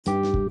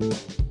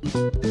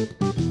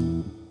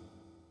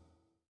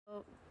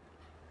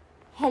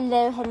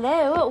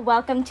Hello.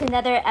 Welcome to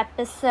another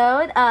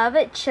episode of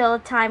Chill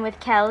Time with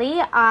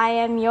Kelly. I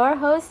am your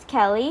host,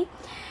 Kelly.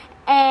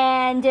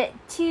 And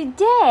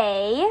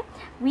today,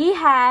 we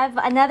have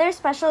another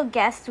special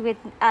guest with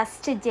us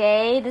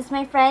today. This is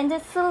my friend,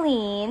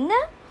 Celine.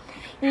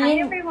 Hi,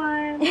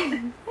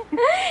 everyone.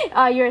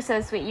 Oh, you're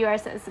so sweet. You are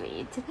so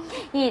sweet.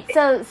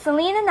 So,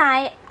 Celine and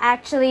I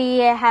actually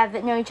have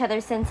known each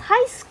other since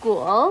high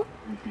school.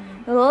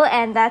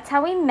 And that's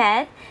how we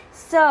met.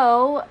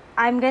 So,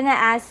 I'm going to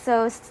ask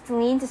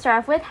Celine to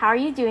start off with, how are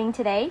you doing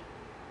today?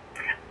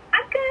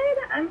 I'm good.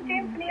 I'm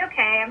doing pretty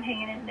okay. I'm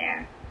hanging in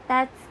there.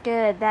 That's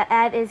good.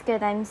 That is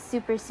good. I'm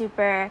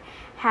super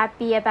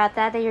happy about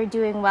that you're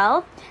doing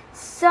well.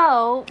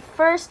 So,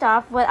 first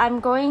off, what I'm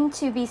going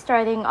to be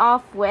starting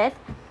off with,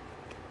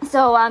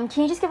 can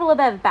you just give a little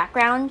bit of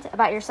background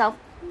about yourself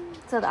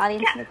so the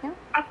audience can know?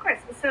 Of course.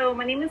 So,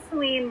 my name is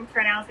Celine,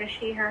 pronouns are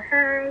she, her,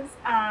 hers.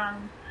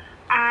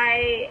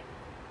 I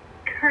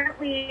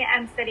currently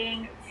am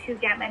studying to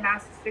get my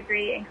master's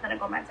degree in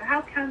clinical mental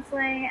health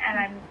counseling, and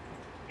I'm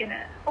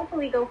gonna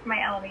hopefully go for my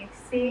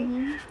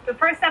LMHC. The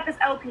first step is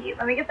LP.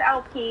 Let me get the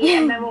LP,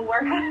 and then we'll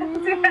work on to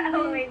the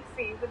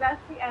LMHC. But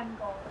that's the end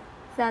goal.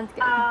 Sounds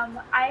good.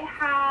 I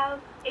have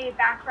a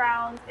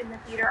background in the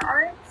theater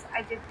arts.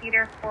 I did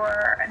theater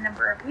for a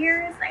number of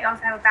years. I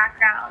also have a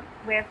background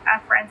with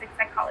forensic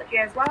psychology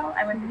as well.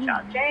 I went to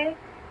John Jay.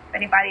 If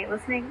anybody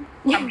listening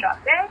from John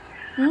Jay.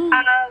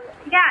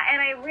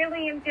 And I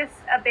really am just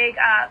a big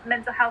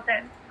mental health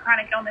and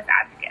chronic illness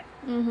advocate.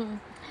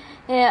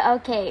 Yeah,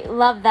 okay.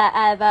 Love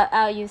that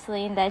about you,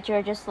 Celine, that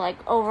you're just like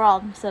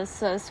overall so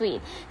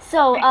sweet.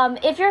 So,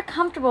 if you're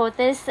comfortable with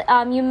this,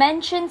 you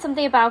mentioned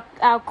something about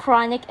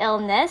chronic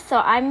illness, so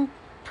I'm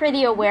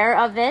pretty aware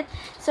of it.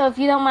 So if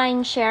you don't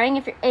mind sharing,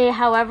 if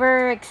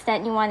however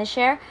extent you want to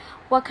share,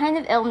 what kind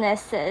of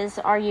illnesses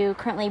are you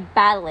currently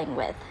battling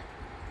with?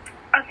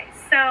 Okay,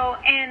 so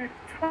in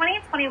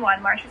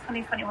 2021, March of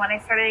 2021, I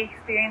started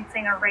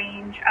experiencing a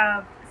range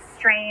of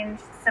strange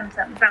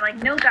symptoms that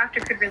no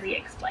doctor could really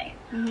explain.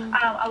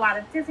 A lot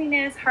of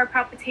dizziness, heart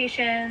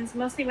palpitations,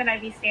 mostly when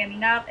I'd be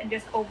standing up, and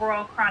just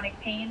overall chronic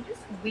pain,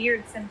 just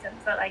weird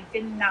symptoms that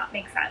did not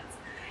make sense.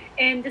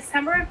 In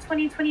December of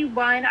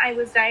 2021, I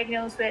was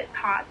diagnosed with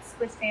POTS,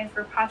 which stands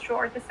for postural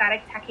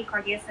orthostatic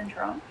tachycardia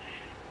syndrome.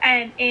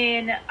 And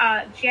in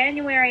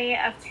January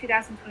of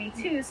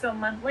 2022, so a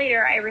month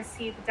later, I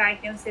received the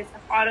diagnosis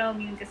of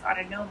autoimmune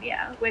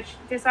dysautonomia, which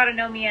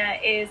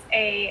dysautonomia is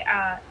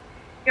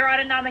your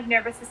autonomic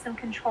nervous system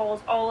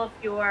controls all of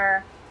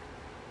your,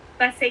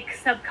 let's say,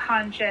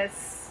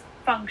 subconscious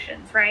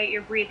functions, right?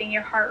 Your breathing,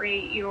 your heart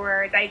rate,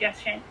 your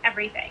digestion,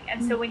 everything.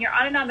 And so when your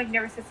autonomic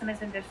nervous system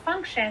is in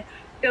dysfunction,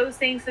 those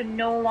things will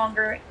no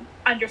longer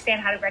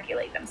understand how to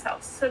regulate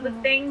themselves. So the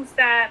things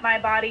that my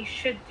body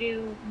should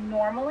do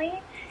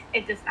normally,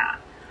 it does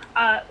not.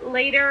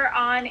 Later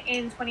on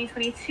in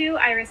 2022,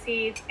 I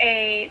received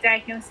a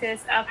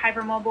diagnosis of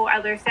hypermobile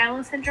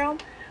Ehlers-Danlos syndrome,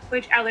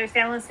 which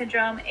Ehlers-Danlos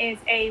syndrome is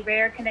a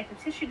rare connective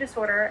tissue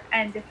disorder.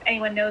 And if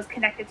anyone knows,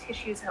 connective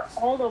tissues are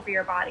all over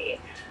your body.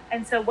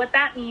 And so what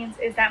that means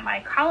is that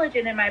my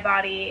collagen in my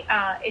body,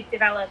 it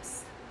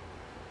develops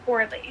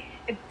poorly.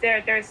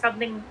 There's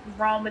something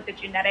wrong with the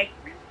genetic,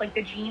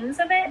 the genes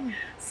of it.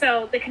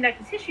 So the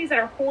connective tissues that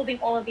are holding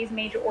all of these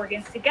major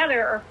organs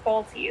together are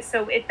faulty.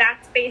 So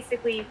that's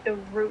basically the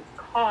root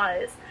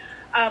cause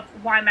of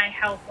why my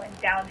health went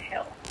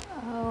downhill.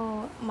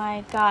 Oh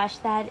my gosh,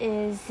 that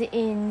is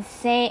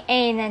insane.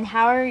 And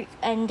how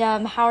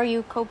are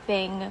you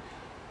coping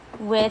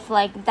with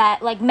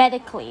that,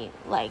 medically,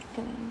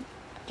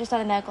 just on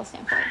a medical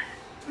standpoint?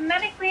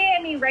 Medically,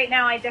 I mean, right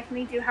now I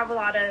definitely do have a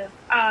lot of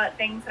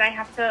things that I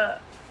have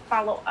to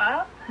follow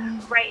up.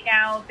 Right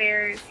now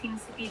there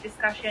seems to be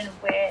discussion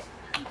with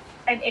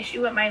an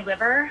issue with my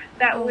liver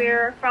that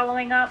we're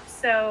following up.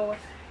 So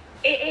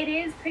it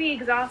is pretty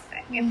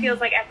exhausting. It feels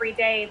like every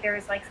day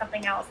there's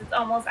something else. It's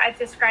almost, I've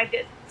described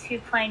it to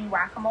playing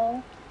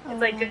whack-a-mole.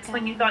 It's just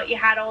when you thought you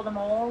had all the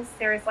moles,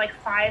 there's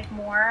 5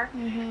 more.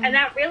 And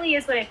that really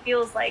is what it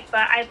feels like.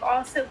 But I've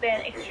also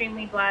been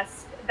extremely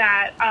blessed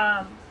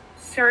that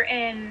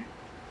certain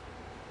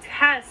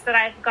tests that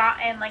I've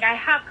gotten, I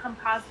have come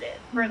positive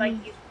for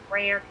these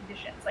rare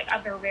conditions,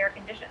 other rare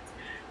conditions,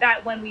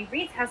 that when we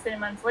retested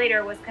months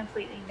later was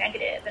completely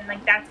negative. And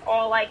that's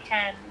all I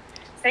can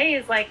say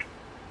is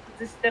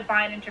this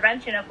divine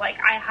intervention of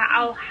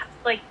I'll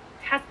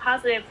test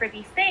positive for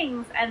these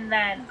things, and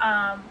then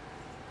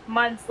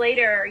months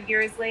later,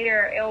 years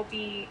later, it'll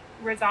be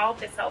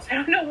resolved itself. So I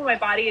don't know what my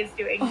body is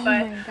doing,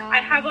 but I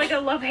have a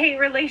love-hate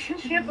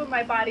relationship with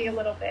my body a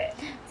little bit.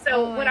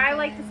 So what I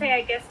like to say,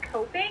 I guess,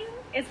 coping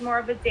is more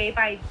of a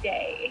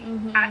day-by-day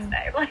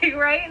aspect.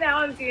 Right now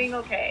I'm doing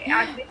okay.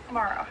 Ask me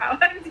tomorrow how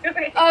I'm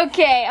doing.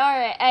 Okay, all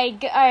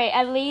right.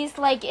 At least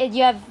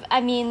you have,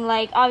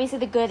 obviously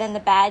the good and the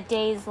bad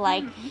days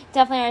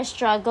definitely are a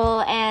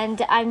struggle,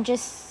 and I'm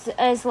just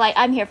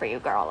I'm here for you,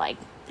 girl.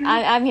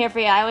 I'm here for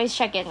you. I always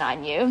check in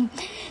on you.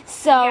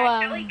 So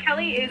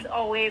Kelly is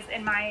always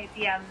in my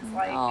DMs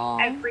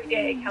like every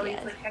day.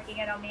 Kelly's like checking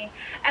in on me,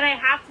 and I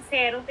have to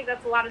say I don't think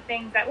that's a lot of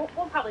things that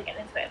we'll probably get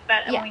into it,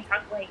 but when we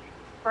talk like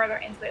further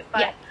into it,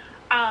 but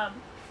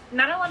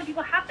not a lot of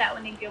people have that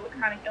when they deal with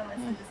chronic illness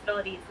and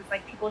disabilities. It's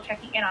like people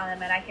checking in on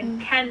them, and I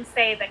can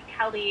say that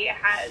Kelly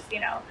has, you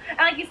know, and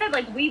like you said,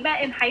 like we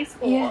met in high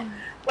school. Yeah.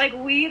 Like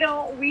we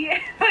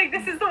like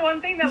this is the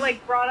one thing that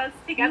like brought us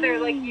together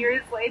like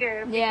years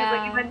later because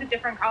like you went to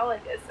different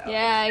colleges. So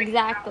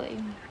exactly.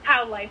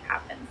 How life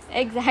happens.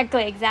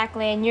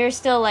 Exactly. And you're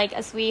still like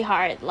a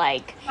sweetheart,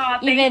 like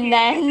even you.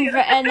 then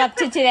and up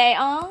to today.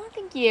 Oh,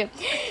 thank you.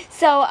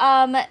 So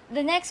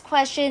the next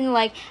question,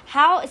 like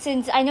how,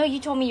 since I know you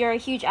told me you're a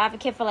huge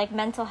advocate for like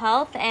mental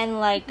health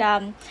and like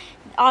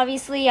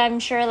obviously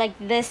I'm sure like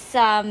this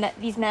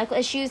these medical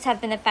issues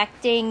have been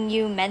affecting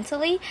you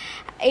mentally.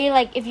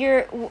 Like if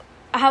you're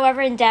however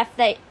in depth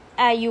that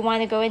you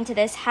want to go into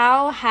this,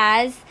 how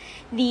has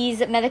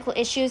these medical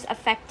issues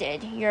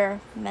affected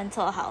your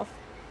mental health?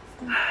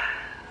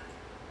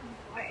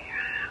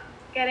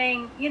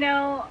 Getting, you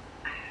know,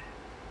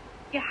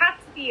 you have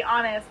to be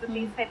honest with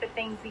these type of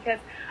things because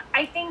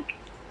I think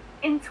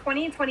in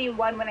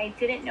 2021, when I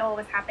didn't know what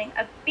was happening,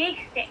 a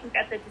big thing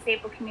that the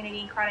disabled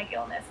community, chronic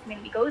illness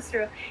community goes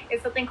through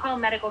is something called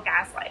medical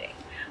gaslighting,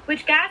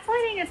 which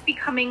gaslighting is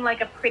becoming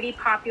like a pretty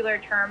popular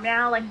term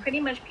now. Like pretty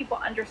much people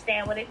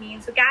understand what it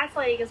means. So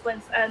gaslighting is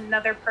when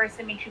another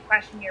person makes you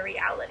question your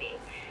reality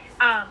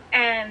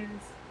and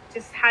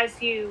just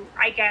has you,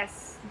 I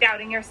guess,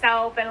 doubting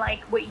yourself and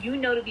like what you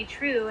know to be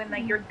true and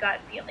like your gut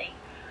feeling.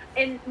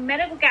 In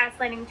medical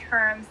gaslighting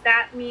terms,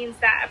 that means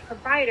that a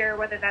provider,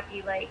 whether that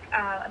be like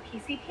a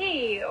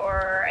PCP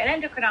or an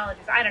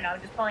endocrinologist, I don't know,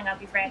 just pulling out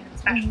these random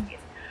specialties,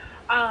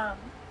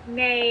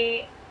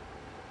 may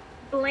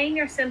blame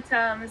your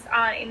symptoms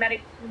on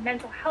a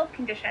mental health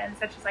condition,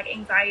 such as like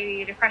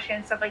anxiety,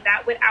 depression, stuff like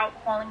that, without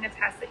calling the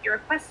test that you're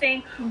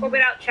requesting or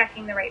without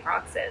checking the right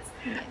boxes.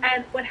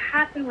 And what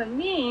happened with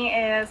me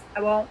is,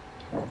 I won't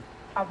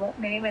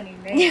name any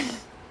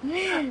names.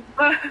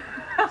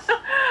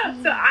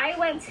 So I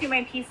went to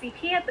my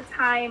PCP at the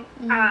time,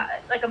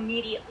 like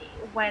immediately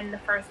when the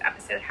first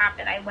episode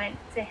happened. I went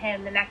to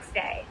him the next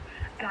day,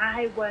 and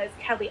I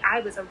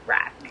was a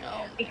wreck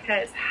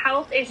because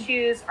health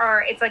issues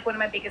it's like one of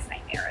my biggest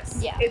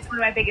nightmares. Yeah, it's one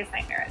of my biggest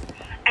nightmares.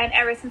 And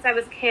ever since I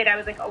was a kid, I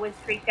was like always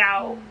freaked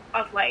out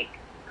of like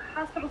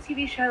hospital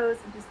TV shows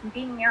and just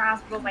being near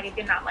hospitals. Like I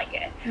did not like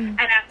it. And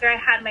after I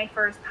had my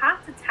first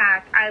POTS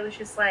attack, I was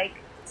just like,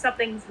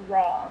 something's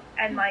wrong.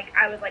 And like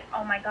I was like,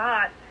 oh my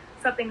god,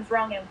 something's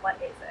wrong, and what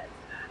is it?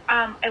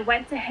 I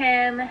went to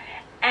him,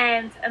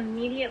 and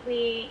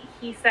immediately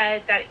he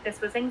said that this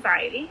was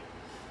anxiety.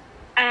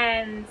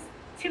 And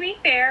to be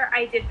fair,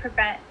 I did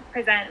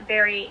present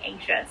very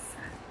anxious,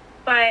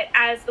 but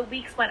as the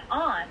weeks went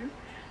on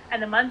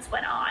and the months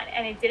went on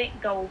and it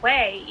didn't go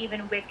away,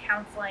 even with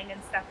counseling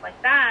and stuff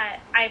like that,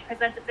 I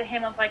presented to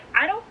him of like,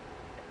 I don't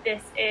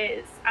this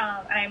is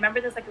and I remember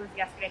this like it was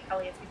yesterday,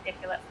 Kelly, it's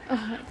ridiculous. Oh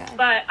my God.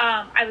 But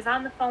I was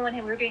on the phone with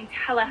him. We were doing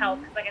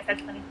telehealth because like I said,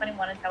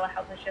 2021 and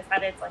telehealth is just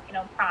that it's like, you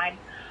know, prime.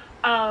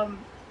 I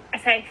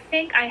said, I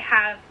think I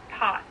have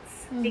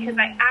POTS because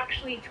I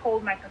actually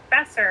told my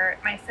professor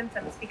my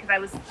symptoms because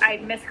I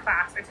missed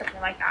class or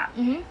something like that.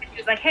 And she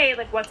was like, hey,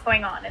 like what's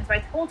going on? And so I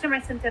told her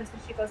my symptoms,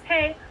 and she goes,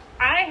 hey,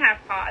 I have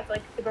POTS.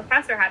 Like the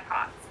professor had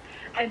POTS.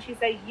 And she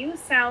said, you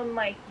sound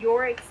like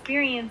you're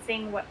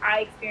experiencing what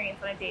I experience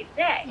on a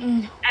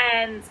day-to-day.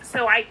 And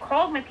so I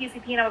called my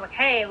PCP and I was like,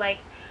 hey, like,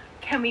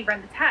 can we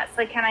run the test?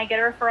 Like, can I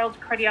get a referral to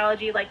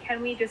cardiology? Like,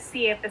 can we just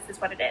see if this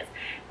is what it is?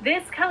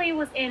 This, Kelly,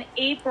 was in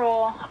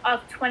April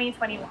of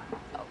 2021.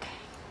 Okay.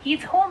 He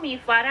told me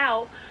flat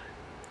out,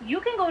 you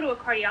can go to a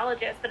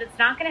cardiologist, but it's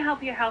not going to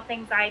help your health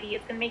anxiety.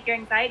 It's going to make your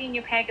anxiety and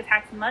your panic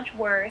attacks much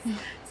worse.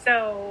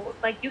 So,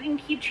 like, you can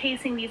keep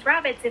chasing these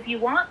rabbits if you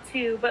want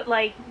to, but,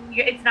 like,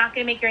 it's not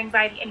going to make your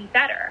anxiety any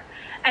better.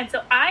 And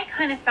so I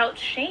kind of felt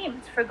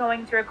shamed for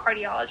going to a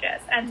cardiologist.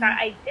 And so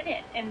I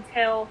didn't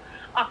until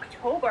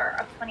October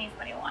of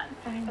 2021.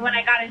 And when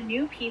I got a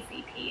new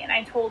PCP and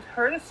I told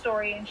her the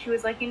story, and she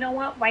was like, you know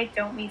what, why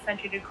don't we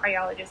send you to a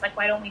cardiologist? Like,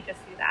 why don't we just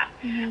do that?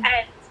 And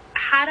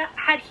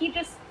had he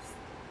just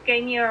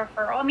gave me a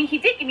referral, I mean, he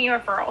did give me a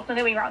referral, don't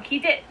get me wrong, he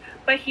did.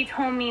 But he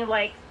told me,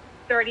 like,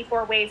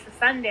 34 ways to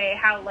Sunday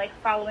how like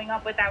following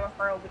up with that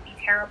referral would be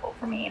terrible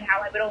for me and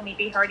how I would only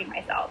be hurting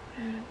myself.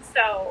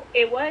 So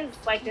it was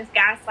like this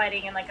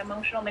gaslighting and like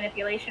emotional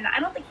manipulation.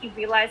 I don't think he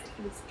realized that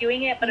he was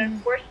doing it, but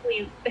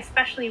unfortunately,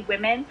 especially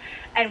women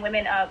and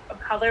women of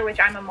color, which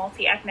I'm a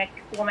multi-ethnic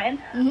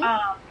woman,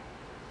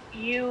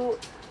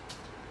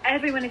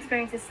 everyone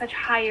experiences such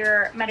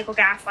higher medical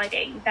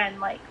gaslighting than,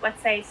 like,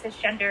 let's say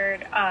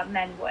cisgendered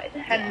men would.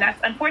 And that's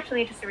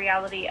unfortunately just the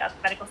reality of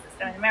the medical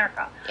system in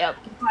America.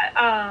 But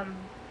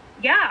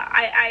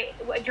I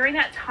during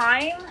that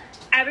time,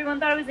 everyone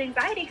thought it was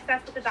anxiety because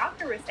that's what the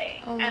doctor was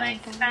saying. And I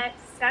spent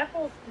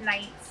several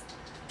nights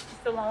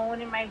just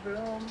alone in my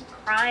room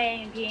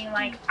crying and being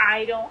like,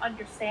 I don't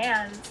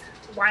understand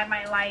why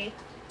my life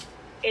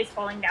is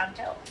falling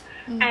downhill.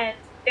 And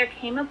there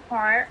came a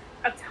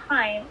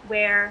time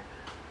where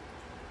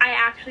I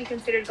actually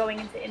considered going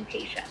into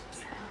inpatient.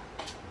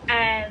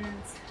 And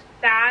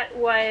that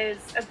was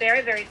a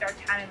very, very dark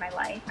time in my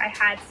life. I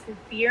had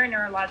severe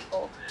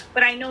neurological,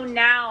 what I know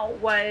now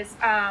was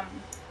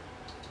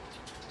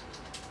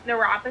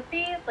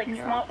neuropathy, like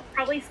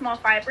probably small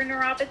fiber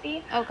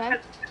neuropathy. Okay. I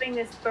was having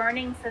this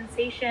burning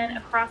sensation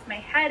across my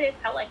head. It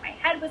felt like my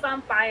head was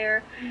on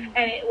fire,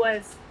 and it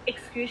was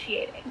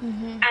excruciating.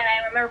 And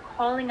I remember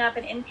calling up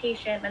an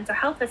inpatient mental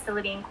health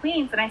facility in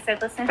Queens, and I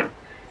said, listen, I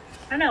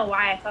don't know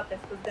why I thought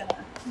this was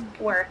gonna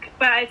work,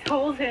 but I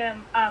told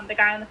him, the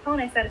guy on the phone,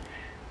 I said,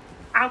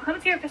 I'll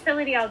come to your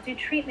facility, I'll do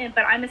treatment,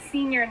 but I'm a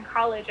senior in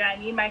college and I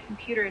need my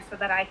computer so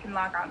that I can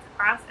log on to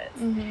classes.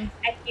 And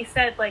he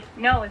said, like,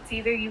 no, it's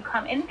either you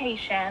come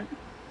inpatient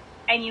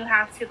and you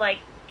have to, like,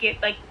 get,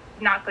 like,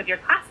 not go to your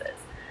classes.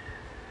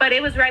 But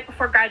it was right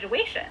before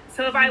graduation.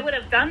 So if I would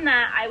have done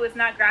that, I was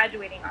not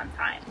graduating on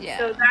time. Yeah.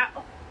 So that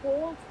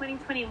whole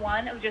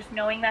 2021 of just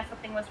knowing that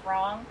something was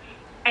wrong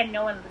and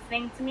no one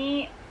listening to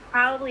me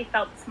probably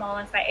felt the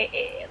smallest,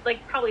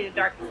 like, probably the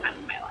darkest time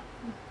of my life.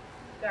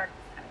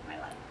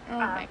 Oh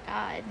my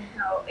God.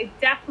 So it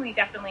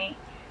definitely.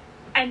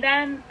 And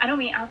then,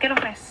 I'll get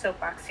off my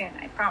soapbox soon,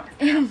 I promise.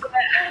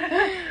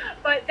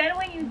 But then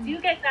when you do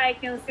get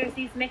diagnosed, there's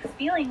these mixed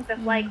feelings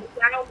of like,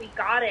 wow, we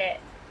got it.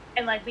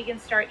 And like, we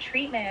can start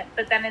treatment.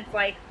 But then it's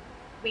like,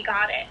 we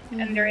got it.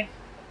 And there is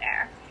nothing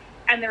there.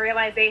 And the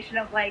realization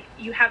of like,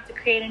 you have to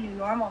create a new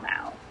normal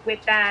now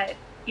with that,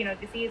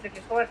 disease or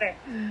disorder.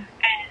 And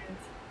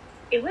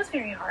it was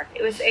very hard.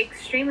 It was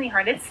extremely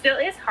hard. It still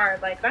is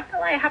hard. Like, not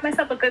gonna lie, I had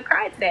myself a good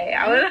cry today.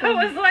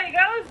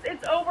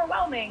 It's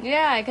overwhelming.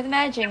 Yeah, I could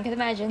imagine.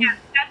 Yeah,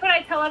 that's what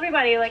I tell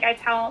everybody. Like, I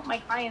tell my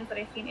clients that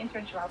I see an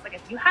internship, I was like,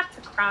 if you have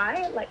to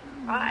cry, like,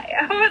 cry.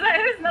 I was like,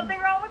 there's nothing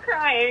wrong with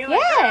crying. Like,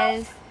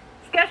 yes.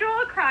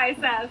 Schedule a cry,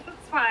 Seth.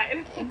 It's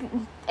fine.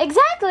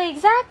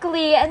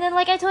 Exactly. And then,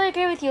 like, I totally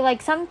agree with you.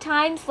 Like,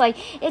 sometimes, like,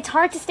 it's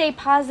hard to stay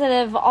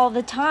positive all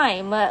the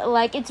time.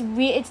 Like,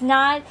 it's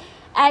not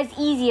as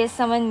easy as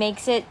someone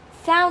makes it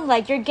sound.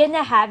 Like, you're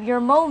gonna have your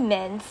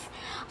moments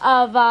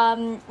of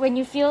when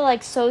you feel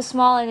like so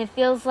small and it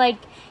feels like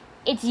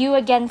it's you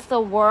against the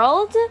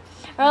world,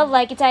 or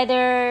like it's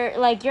either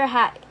like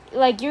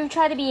like you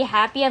try to be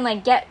happy and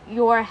like get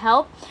your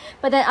help,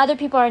 but then other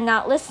people are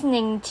not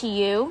listening to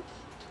you.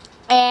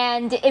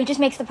 And it just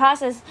makes the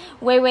process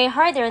way, way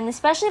harder. And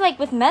especially, like,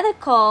 with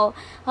medical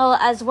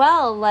as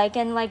well, like,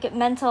 and, like,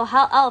 mental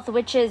health,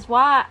 which is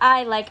why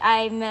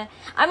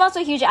I'm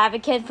also a huge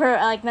advocate for,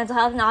 like, mental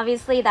health. And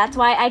obviously, that's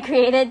why I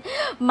created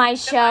my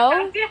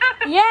show.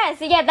 Yes,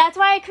 that's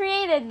why I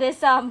created this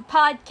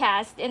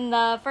podcast in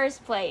the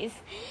first place.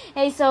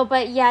 Hey,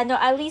 but yeah, no,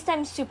 at least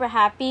I'm super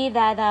happy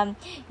that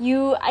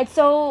it's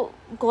so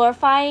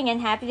glorifying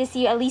and happy to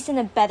see you at least in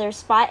a better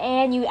spot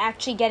and you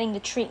actually getting the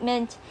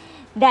treatment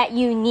that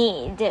you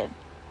need.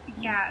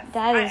 Yes.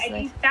 I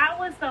think that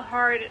was the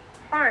hard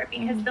part,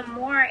 because the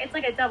more, it's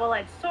like a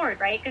double-edged sword,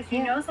 right? Because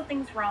you know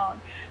something's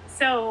wrong.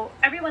 So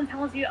everyone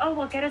tells you, oh,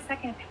 well, get a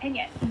second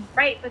opinion,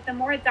 right? But the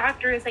more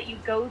doctors that you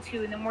go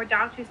to and the more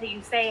doctors that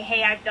you say,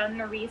 hey, I've done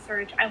the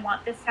research, I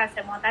want this test,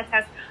 I want that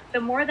test,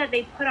 the more that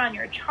they put on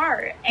your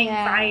chart,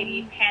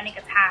 anxiety, panic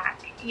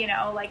attack,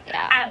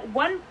 at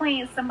one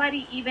point,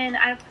 somebody even,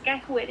 I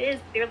forget who it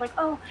is, they're like,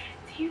 oh,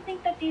 do you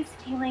think that these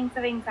feelings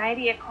of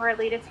anxiety are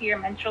correlated to your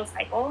menstrual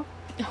cycle?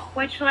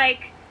 Which,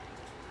 like,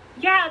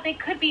 yeah, they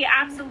could be,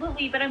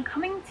 absolutely, but I'm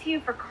coming to you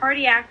for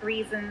cardiac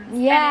reasons.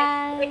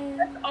 Yeah. And it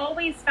just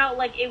always felt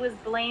like it was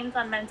blamed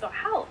on mental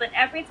health. And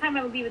every time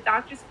I would leave a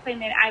doctor's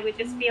appointment, I would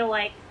just feel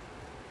like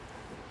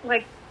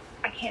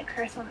I can't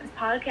curse on this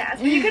podcast.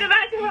 But you can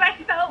imagine what I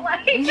felt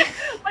like.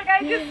 Like,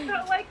 I just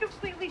felt like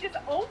completely just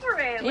over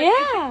it.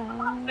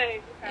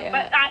 Like,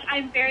 But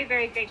I'm very,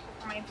 very grateful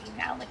for my team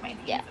now. Like, my team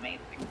is amazing.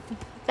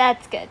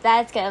 That's good.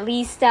 At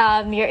least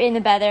you're in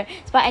a better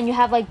spot and you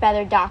have like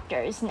better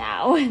doctors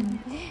now.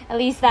 At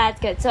least that's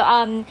good.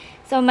 So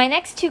my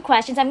next two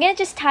questions, I'm gonna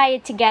just tie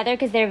it together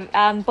because they're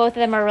both of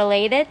them are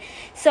related.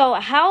 So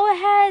how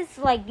has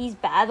like these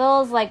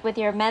battles, like with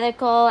your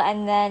medical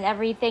and then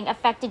everything,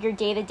 affected your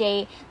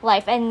day-to-day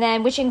life, and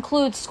then which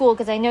includes school?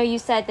 Because I know you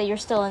said that you're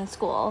still in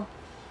school.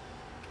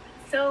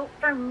 So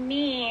for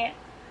me,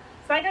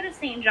 I go to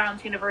St.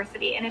 John's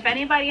University, and if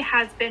anybody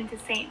has been to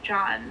St.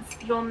 John's,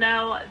 you'll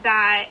know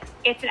that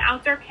it's an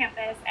outdoor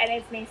campus, and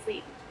it's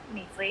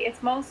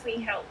mostly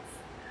hills.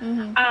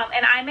 And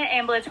I'm an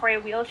ambulatory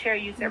wheelchair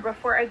user, but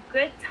for a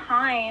good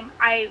time,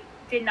 I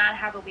did not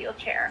have a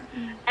wheelchair.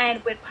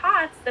 And with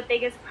POTS, the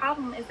biggest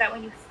problem is that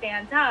when you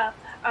stand up,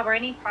 or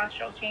any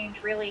postural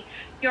change, really,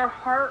 your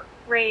heart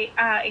rate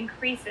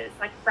increases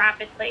like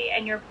rapidly,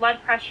 and your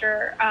blood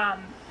pressure,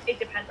 it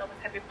depends on what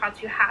type of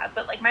POTS you have,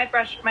 but like my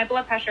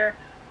blood pressure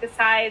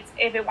decides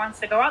if it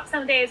wants to go up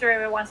some days or if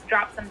it wants to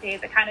drop some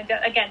days. It kind of does,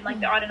 again, like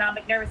the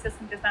autonomic nervous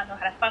system does not know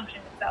how to function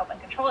itself and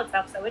control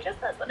itself, so it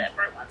just does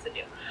whatever it wants to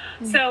do.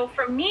 So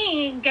for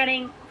me,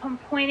 getting from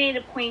point A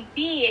to point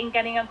B and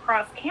getting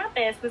across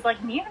campus was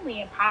like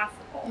nearly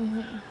impossible.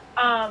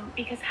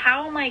 Because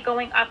how am I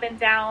going up and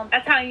down?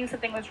 That's how I knew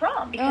something was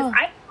wrong, because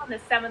I'm on the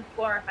 7th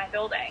floor of my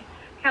building.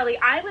 Kelly,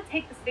 I would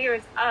take the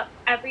stairs up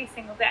every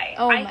single day.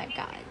 Oh my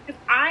God.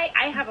 Because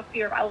I have a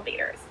fear of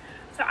elevators.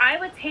 So I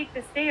would take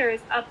the stairs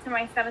up to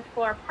my 7th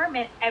floor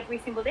apartment every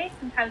single day,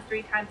 sometimes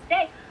 3 times a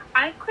day.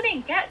 I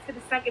couldn't get to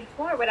the 2nd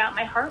floor without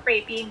my heart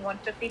rate being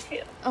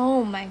 152.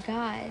 Oh my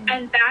God.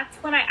 And that's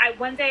when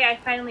one day I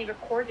finally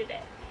recorded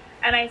it.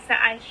 And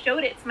I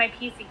showed it to my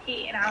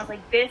PCP, and I was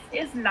like, this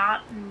is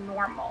not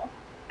normal.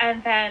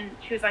 And then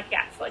she was like,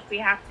 yes, like, we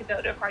have to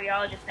go to a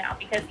cardiologist now,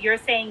 because you're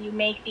saying you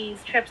make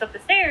these trips up the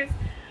stairs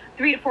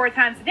 3 to 4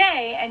 times a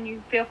day and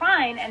you feel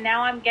fine, and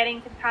now I'm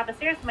getting to the top of the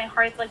stairs and my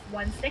heart's like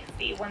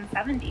 160,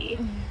 170.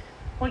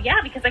 Well,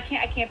 yeah, because I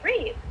can't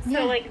breathe.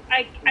 So like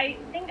I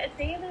think a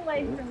daily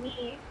life for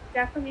me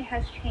definitely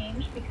has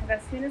changed, because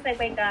as soon as I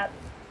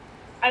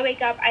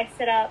wake up, I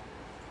sit up,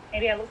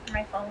 maybe I look at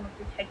my phone, look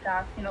through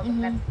TikTok, you know,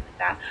 things like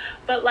that.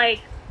 But like,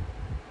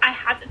 I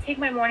have to take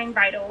my morning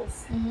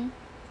vitals,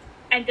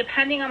 and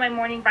depending on my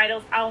morning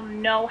vitals, I'll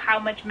know how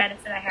much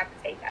medicine I have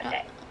to take that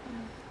day.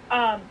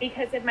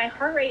 Because if my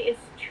heart rate is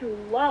too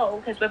low,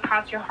 because with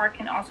POTS your heart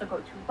can also go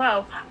too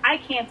low, I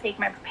can't take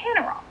my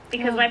propanolol,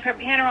 because my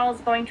propanolol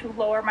is going to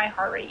lower my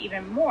heart rate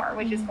even more,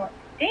 which is going to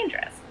be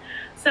dangerous.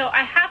 So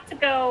I have to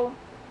go,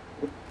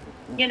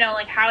 you know,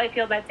 like how I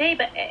feel that day,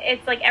 but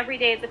it's like every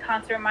day it's a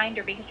constant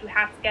reminder, because you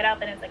have to get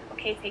up and it's like,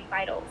 okay, take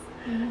vitals.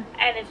 And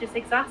it's just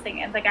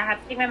exhausting. And it's like, I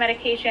have to take my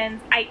medications,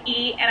 I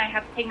eat, and I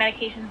have to take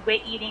medications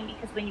with eating,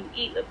 because when you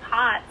eat with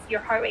POTS,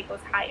 your heart rate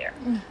goes higher.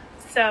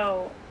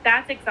 So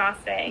that's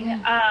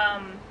exhausting.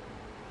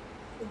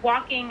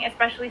 Walking,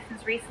 especially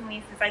since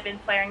I've been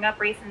flaring up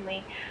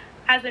recently,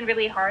 has been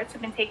really hard. So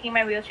I've been taking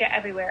my wheelchair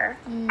everywhere.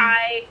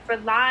 I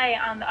rely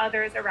on the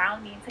others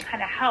around me to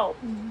kind of help.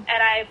 And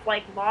I've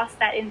like lost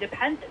that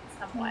independence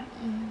somewhat.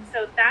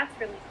 So that's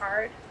really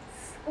hard.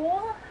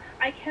 School,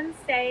 I can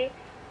say,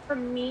 for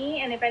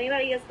me, and if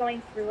anybody is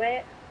going through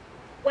it,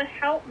 what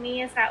helped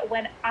me is that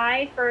when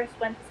I first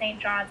went to St.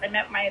 John's, I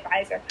met my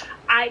advisor.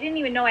 I didn't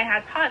even know I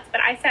had POTS, but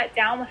I sat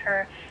down with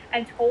her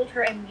and told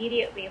her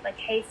immediately, like,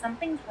 hey,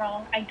 something's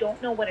wrong. I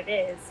don't know what it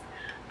is,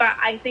 but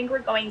I think we're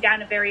going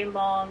down a very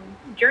long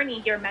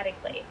journey here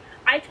medically.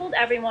 I told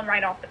everyone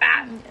right off the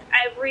bat.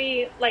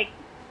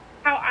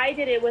 How I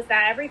did it was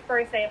that every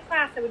first day of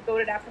class, I would go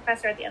to that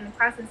professor at the end of the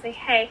class and say,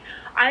 hey,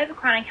 I have a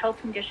chronic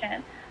health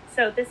condition.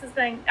 So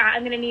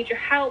I'm going to need your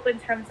help in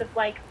terms of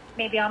like,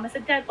 maybe I'll miss a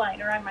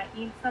deadline, or I might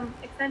need some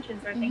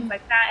extensions or things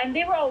like that. And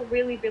they were all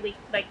really, really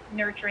like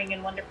nurturing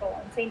and wonderful.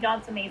 And St.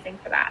 John's amazing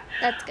for that.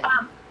 That's good.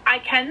 I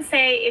can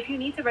say, if you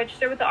need to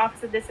register with the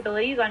Office of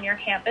Disabilities on your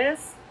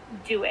campus,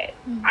 do it.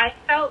 I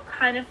felt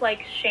kind of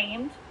like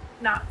shamed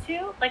not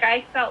to. Like,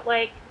 I felt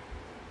like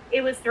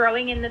it was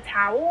throwing in the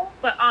towel,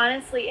 but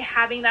honestly,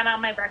 having that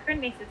on my record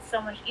makes it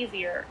so much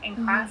easier in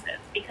classes,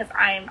 because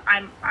I'm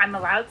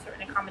allowed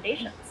certain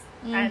accommodations.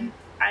 And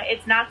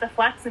it's not to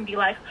flex and be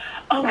like,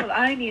 oh, well,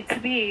 I need to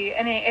be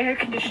in an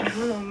air-conditioned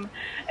room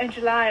in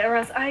July, or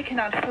else I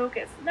cannot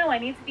focus. No, I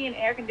need to be in an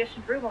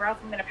air-conditioned room, or else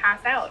I'm going to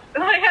pass out.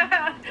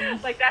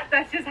 Like,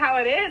 that's just how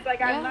it is.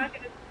 Like, I'm not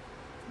going to,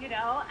 you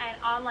know,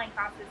 and online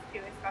classes, too,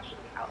 especially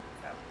help.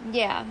 So.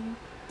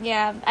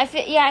 Yeah, I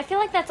feel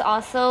like that's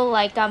also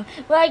like I'm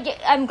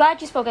glad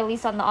you spoke at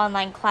least on the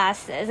online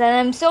classes, and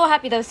I'm so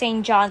happy though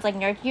St. John's like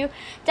nurtured you.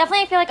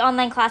 Definitely, I feel like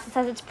online classes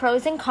has its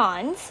pros and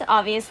cons.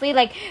 Obviously,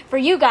 like for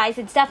you guys,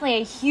 it's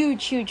definitely a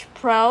huge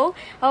pro.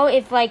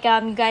 If like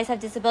you guys have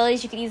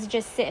disabilities, you could easily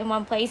just sit in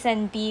one place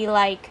and be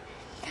like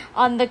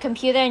on the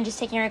computer and just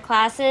taking your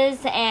classes.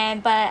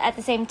 But at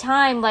the same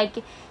time,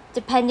 like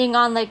depending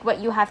on like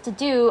what you have to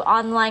do,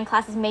 online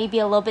classes may be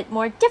a little bit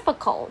more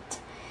difficult.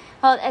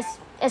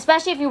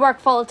 Especially if you work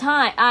full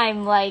time,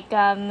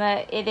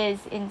 it is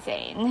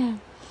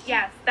insane.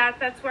 Yes,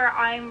 that's where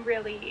I'm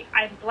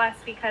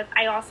blessed, because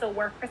I also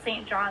work for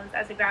St. John's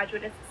as a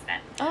graduate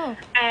assistant. Oh.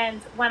 And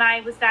when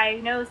I was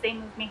diagnosed, they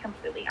moved me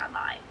completely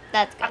online.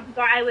 That's good.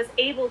 So I was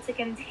able to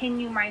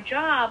continue my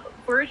job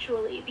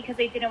virtually, because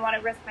they didn't want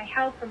to risk my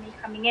health for me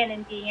coming in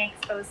and being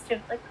exposed to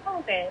like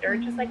COVID or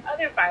just like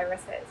other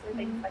viruses or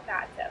things like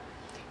that. So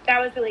that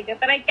was really good.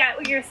 But I get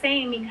what you're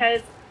saying,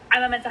 because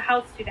I'm a mental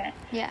health student.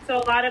 Yeah. So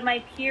a lot of my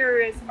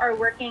peers are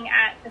working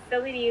at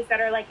facilities that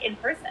are like in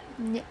person.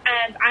 Yeah.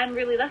 And I'm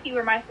really lucky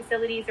where my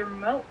facilities are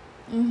remote.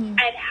 And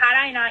had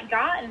I not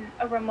gotten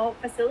a remote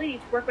facility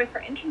to work with for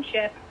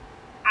internship,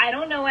 I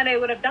don't know what I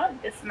would have done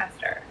this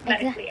semester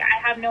medically. Exactly.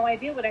 I have no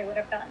idea what I would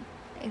have done.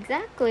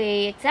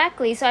 Exactly.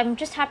 So I'm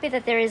just happy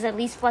that there is at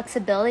least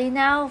flexibility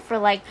now for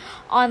like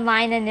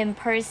online and in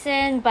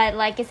person. But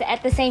like it's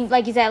at the same,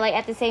 like you said, like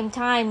at the same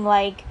time,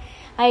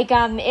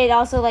 it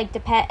also like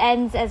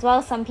depends as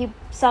well.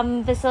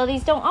 Some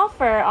facilities don't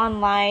offer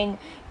online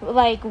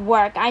like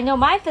work. I know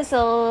my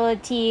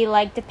facility,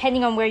 like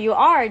depending on where you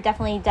are,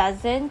 definitely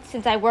doesn't,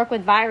 since I work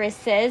with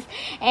viruses,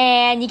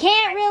 and you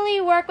can't really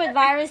work with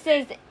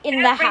viruses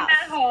in the house. Bring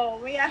that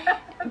home, yeah.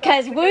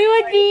 Because we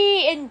would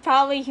be in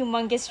probably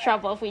humongous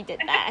trouble if we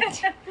did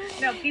that.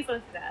 No, please don't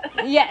do that.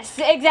 Yes,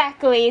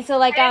 exactly. So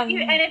like and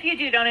if you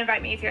do, don't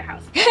invite me to your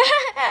house.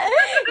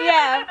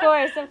 Yeah, of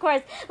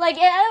course. Like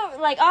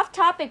like off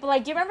topic, but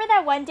like, do you remember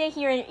that one day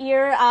here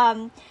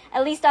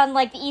at least on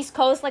like the East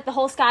Coast, like the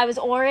whole sky was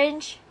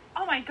orange?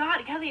 Oh my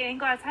God, Kelly, I didn't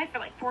go outside for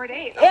like 4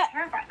 days. I was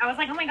terrified. I was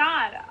like, oh my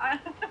God.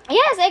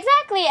 Yes,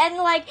 exactly. And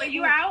like, but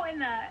you were out in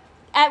the...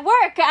 At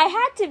work, I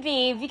had to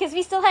be, because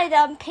we still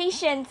had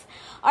patients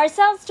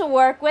ourselves to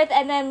work with,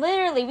 and then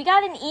literally we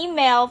got an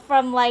email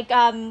from like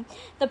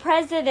the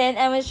president,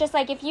 and it was just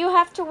like, if you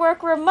have to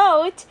work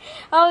remote,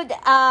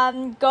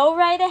 go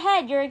right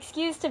ahead. You're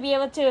excused to be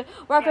able to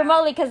work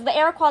remotely because the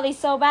air quality is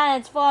so bad and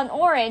it's full on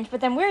orange.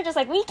 But then we were just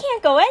like, we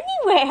can't go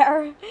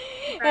anywhere.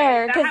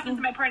 Right. That happened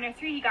to my partner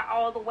too. He got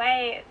all the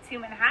way to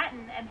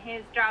Manhattan, and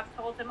his job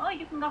told him, oh,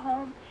 you can go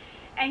home.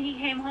 And he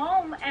came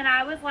home, and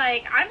I was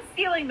like, I'm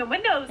sealing the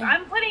windows.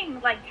 I'm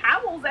putting, like,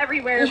 towels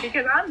everywhere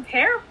because I'm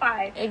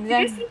terrified. Exactly.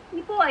 Did you see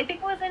people, I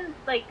think it was in,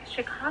 like,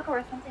 Chicago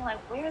or something, like,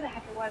 where the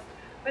heck it was?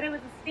 But it was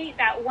a state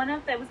that it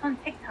was on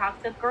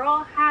TikTok. The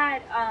girl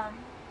had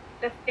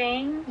the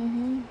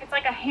thing. It's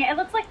like it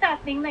looks like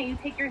that thing that you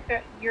take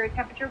your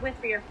temperature with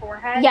for your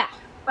forehead. Yeah.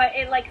 But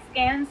it, like,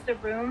 scans the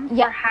room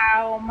for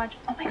how much,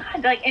 oh, my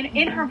God, like,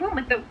 in her room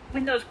with the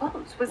windows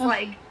closed was,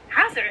 like,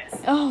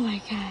 hazardous. Oh,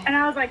 my God. And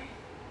I was like,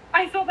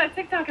 I saw that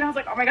TikTok and I was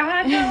like, oh my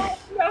God, no.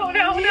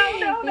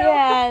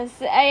 Yes,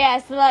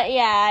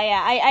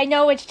 I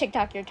know which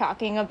TikTok you're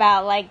talking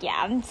about, like,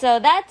 yeah. So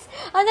that's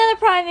another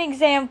prime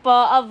example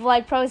of,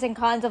 like, pros and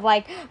cons of,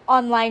 like,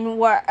 online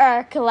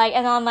work, like,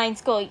 an online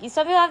school.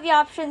 Some people have the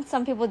option,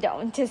 some people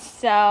don't.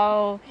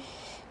 So,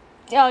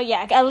 oh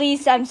yeah, at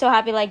least I'm so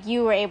happy, like,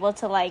 you were able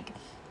to, like,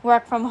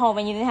 work from home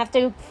and you didn't have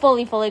to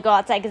fully go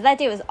outside, because that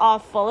day was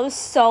awful. It was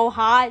so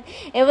hot.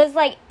 It was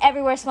like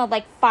everywhere smelled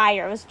like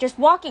fire. It was just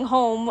walking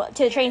home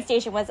to the train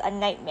station was a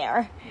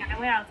nightmare. Yeah, I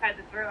went outside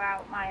to throw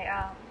out my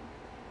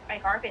my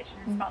garbage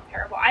and it smelled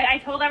terrible. I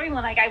told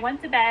everyone, like, I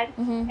went to bed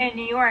in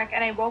New York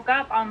and I woke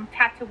up on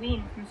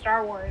Tatooine from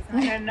Star Wars and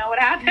I didn't know what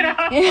happened.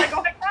 I was like,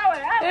 oh my God, what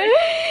happened?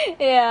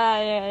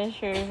 Yeah,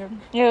 sure.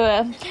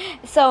 Yeah.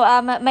 So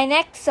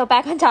so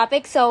back on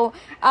topic. So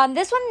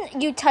this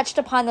one you touched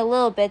upon a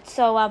little bit.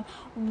 So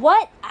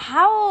what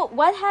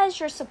has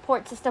your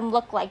support system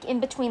looked like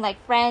in between,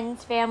 like,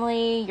 friends,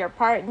 family, your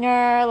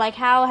partner? Like,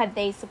 how have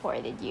they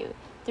supported you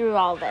through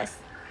all this?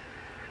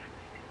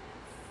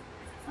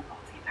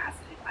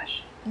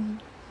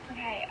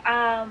 Okay,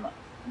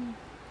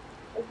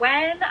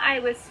 when I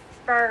was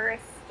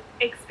first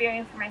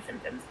experiencing my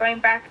symptoms, going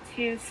back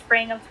to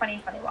spring of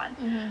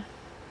 2021,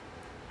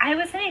 I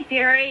was in a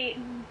very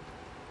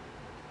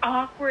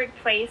awkward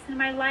place in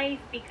my life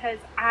because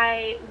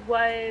I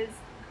was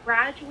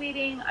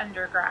graduating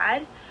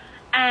undergrad,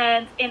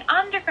 and in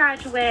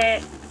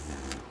undergraduate,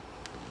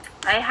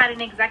 I had an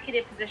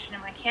executive position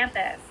in my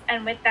campus,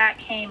 and with that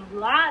came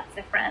lots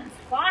of friends,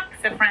 flocks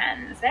of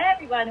friends.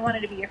 Everybody wanted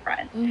to be your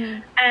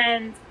friend.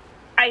 And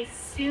I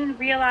soon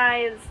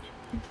realized,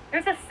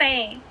 there's a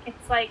saying,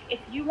 it's like, if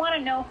you want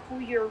to know who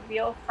your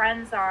real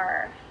friends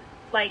are,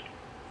 like,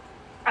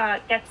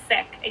 get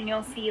sick, and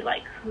you'll see,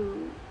 like,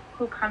 who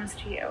comes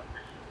to you.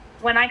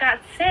 When I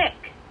got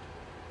sick,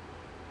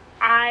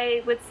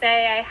 I would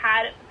say I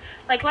had,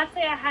 like, let's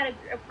say I had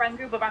a friend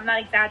group of, I'm not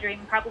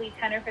exaggerating, probably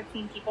 10 or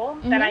 15 people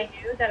that I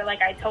knew, that,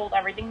 like, I told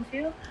everything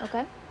to.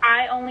 Okay.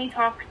 I only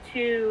talked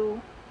to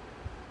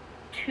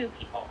 2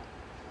 people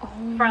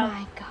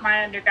from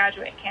my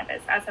undergraduate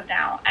campus as of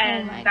now,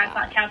 and that's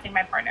not counting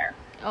my partner.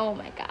 Oh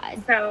my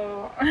God.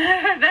 So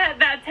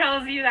that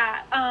tells you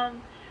that.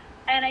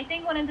 And I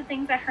think one of the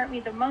things that hurt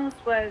me the most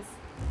was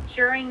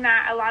during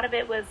that, a lot of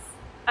it was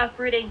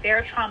uprooting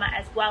their trauma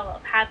as well,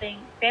 of having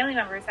family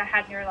members that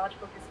had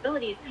neurological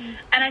disabilities.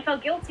 And I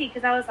felt guilty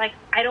because I was like,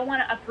 I don't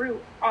want to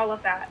uproot all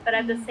of that. But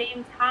at the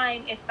same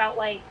time, it felt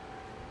like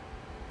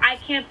I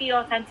can't be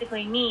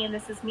authentically me, and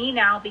this is me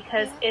now,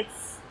 because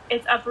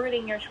it's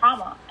uprooting your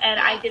trauma. And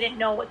I didn't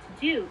know what to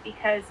do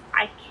because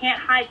I can't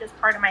hide this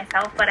part of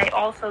myself, but I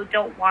also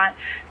don't want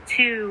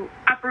to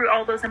uproot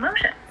all those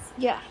emotions.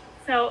 Yeah.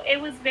 So it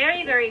was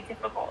very, very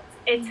difficult.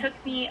 It took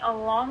me a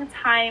long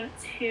time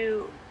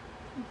to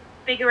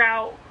figure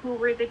out who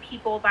were the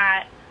people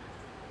that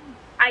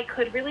I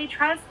could really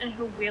trust and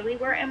who really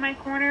were in my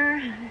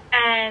corner.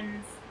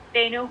 And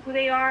they know who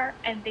they are.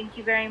 And thank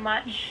you very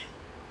much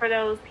for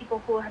those people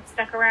who have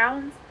stuck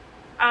around.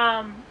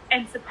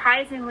 And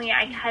surprisingly,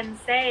 I can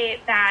say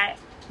that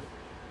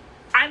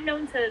I'm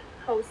known to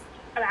post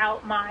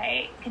about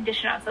my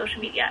condition on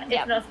social media.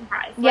 It's no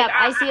surprise. Yeah, like,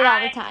 I see it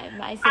all the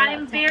time.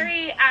 I'm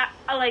very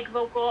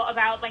vocal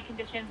about my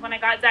conditions. When I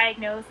got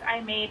diagnosed, I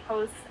made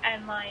posts,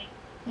 and like,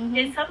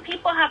 did some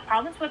people have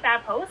problems with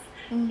that post?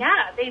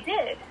 Yeah, they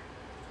did.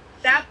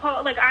 That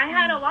post, like, I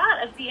had a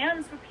lot of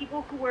DMs for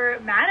people who were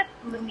mad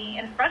at me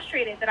and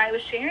frustrated that I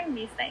was sharing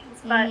these things.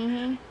 But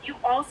you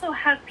also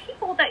have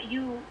people that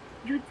you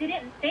you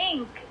didn't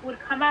think would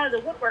come out of the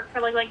woodwork for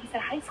like you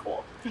said, high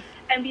school,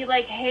 and be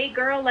like, hey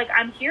girl, like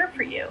I'm here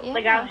for you. Yeah.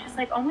 Like I was just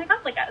like, oh my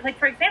god, like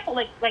for example,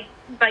 like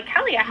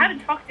Kelly, I haven't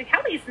talked to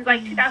Kelly since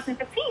like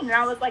 2015, and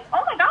I was like,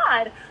 oh my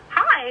god,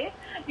 hi,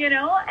 you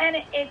know.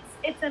 And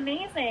it's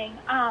amazing,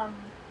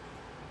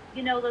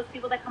 you know, those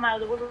people that come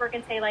out of the woodwork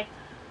and say like,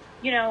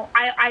 you know,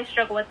 I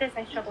struggle with this,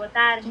 I struggle with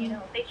that, and you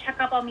know, they check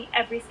up on me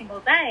every single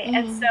day.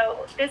 And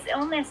so this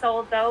illness,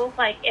 although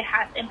like it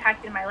has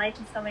impacted my life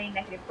in so many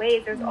negative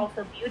ways, there's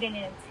also beauty in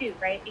it too,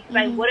 right? Because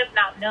I would have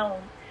not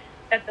known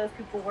that those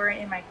people weren't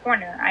in my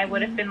corner. I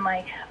would have been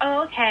like,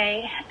 oh,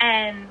 okay,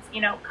 and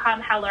you know,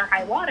 come hell or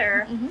high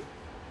water,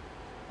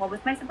 what was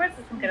my support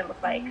system gonna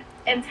look like?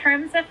 In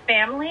terms of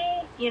family,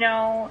 you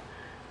know,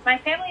 my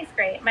family's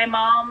great. My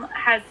mom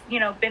has, you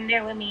know, been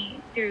there with me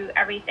through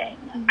everything.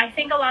 I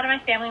think a lot of my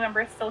family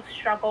members still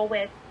struggle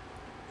with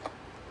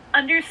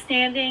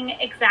understanding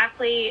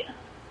exactly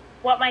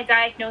what my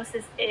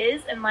diagnosis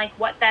is and like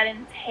what that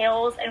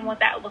entails and what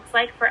that looks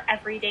like for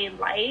everyday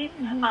life.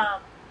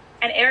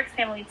 And Eric's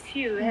family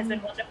too has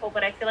been wonderful,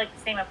 but I feel like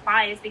the same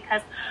applies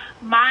because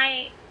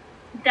my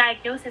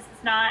diagnosis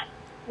is not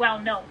well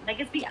known.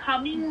 Like it's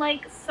becoming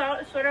like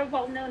sort of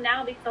well known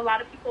now because a lot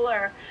of people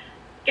are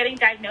getting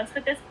diagnosed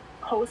with this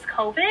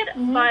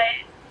post-COVID, but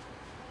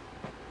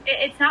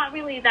it's not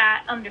really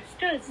that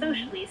understood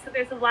socially. So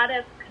there's a lot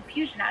of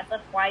confusion as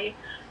of why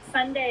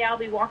Sunday I'll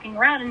be walking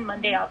around and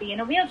Monday I'll be in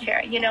a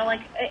wheelchair. You know,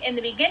 like in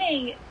the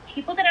beginning,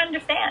 people didn't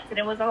understand, and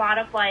it was a lot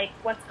of like,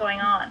 what's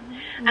going on?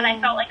 And I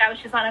felt like I was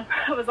just on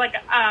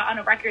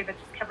a record that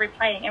just kept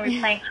replaying and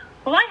replaying.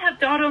 Well, I have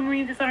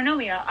autoimmune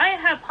dysautonomia. I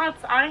have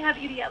POTS. I have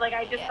EDS. Like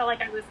I just felt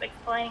like I was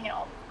explaining it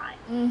all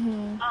the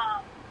time.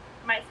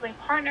 My sibling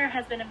partner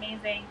has been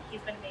amazing.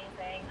 He's been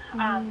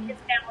amazing. His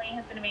family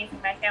has been amazing.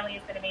 My family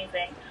has been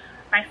amazing.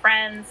 My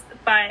friends,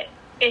 but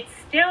it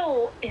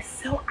still is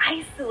so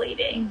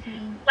isolating.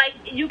 Like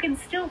you can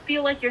still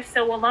feel like you're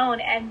so alone,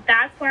 and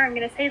that's where I'm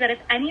going to say that if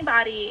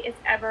anybody is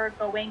ever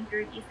going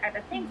through these type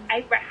of things,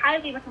 I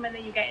highly recommend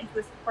that you get into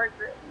a support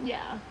group.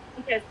 Yeah.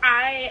 Because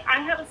I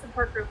have a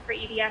support group for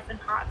EDS and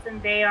POTS,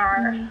 and they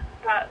are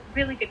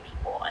really good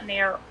people, and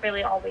they are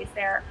really always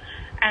there,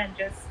 and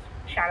just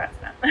shout out to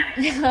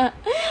them.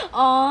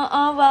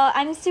 Well,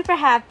 I'm super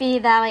happy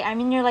that like I'm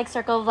in your like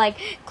circle of like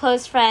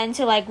close friends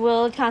who like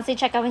will constantly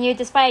check up on you.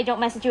 Despite I don't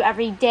message you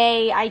every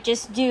day, I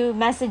just do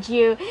message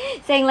you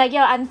saying like,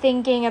 yo, I'm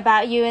thinking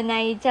about you, and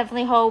I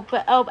definitely hope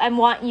and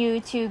want you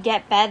to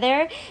get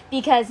better,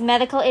 because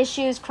medical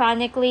issues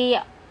chronically,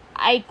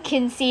 I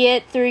can see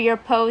it through your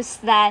posts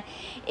that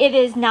it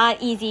is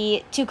not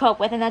easy to cope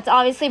with, and that's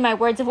obviously my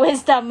words of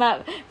wisdom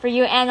for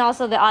you and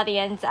also the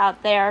audience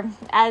out there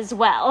as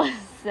well.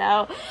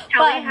 So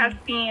Kelly has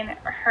seen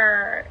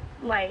her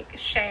like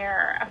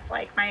share of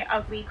like my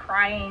ugly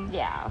crying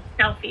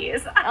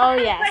selfies. Oh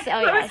yes, like,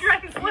 oh yes.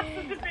 Friends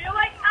listen to me,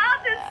 like,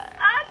 this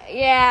sucks.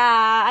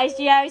 Yeah,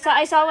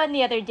 I saw one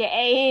the other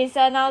day.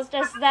 So and I was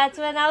just that's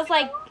when I was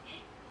like.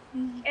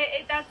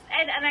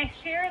 And I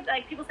shared,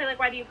 like, people say, like,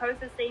 why do you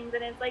post these things?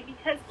 And it's like,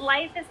 because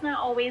life is not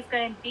always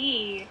going to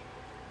be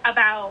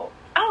about,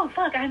 oh,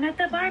 look, I'm at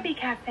the Barbie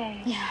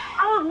Cafe. Yeah.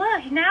 Oh,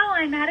 look, now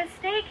I'm at a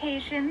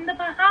staycation in the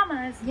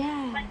Bahamas.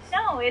 Yeah. But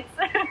no, it's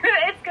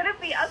it's going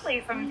to be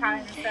ugly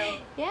sometimes, so.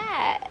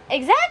 Yeah,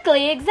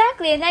 exactly.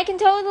 And I can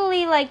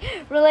totally, like,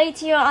 relate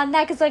to you on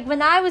that, because, like,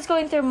 when I was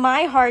going through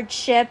my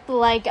hardship,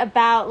 like,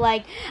 about,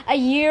 like, a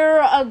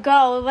year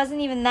ago, it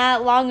wasn't even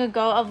that long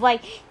ago, of,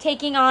 like,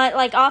 taking on,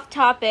 like, off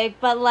topic,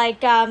 but,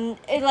 like,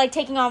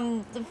 taking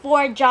on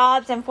 4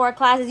 jobs and 4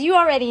 classes. You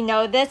already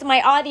know this.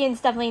 My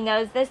audience definitely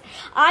knows this.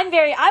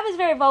 I was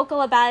very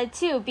vocal about it,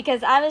 too,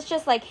 because I was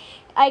just, like,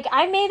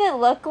 I made it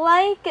look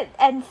like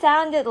and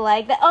sounded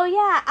like that, oh,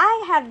 yeah,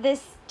 I have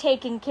this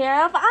taken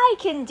care of, I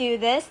can do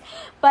this,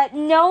 but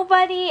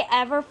nobody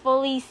ever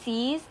fully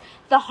sees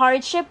the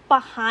hardship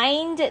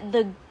behind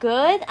the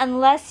good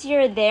unless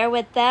you're there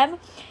with them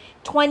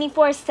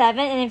 24/7,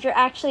 and if you're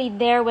actually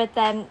there with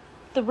them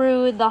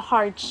through the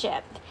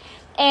hardship.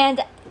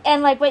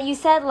 And like what you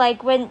said,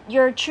 like when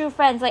your true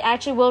friends like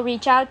actually will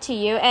reach out to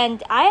you,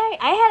 and I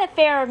had a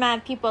fair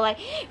amount of people like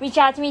reach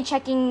out to me,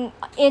 checking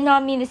in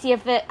on me to see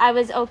if I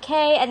was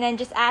okay, and then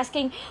just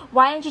asking,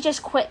 why don't you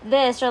just quit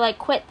this or like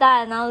quit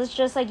that? And I was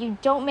just like, you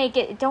don't make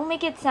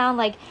it sound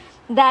like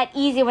that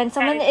easy when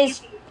someone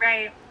is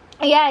right.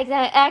 Yeah,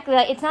 exactly.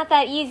 Like, it's not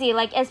that easy.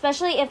 Like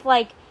especially if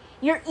like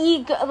your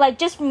ego, like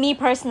just me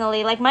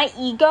personally, like my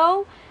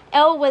ego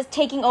was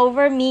taking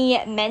over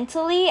me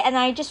mentally, and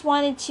I just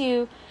wanted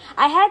to.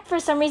 I had, for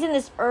some reason,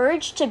 this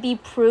urge to be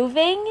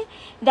proving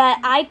that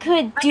I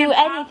could do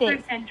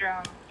anything.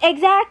 Syndrome.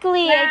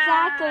 Exactly.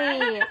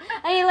 I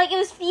mean, like, it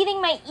was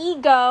feeding my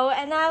ego,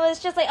 and I was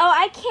just like, oh,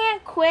 I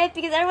can't quit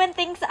because everyone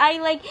thinks I,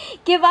 like,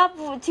 give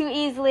up too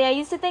easily. I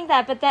used to think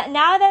that, but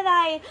now that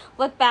I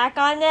look back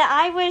on it,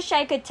 I wish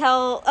I could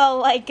tell,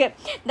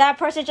 that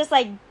person just,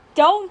 like,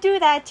 don't do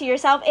that to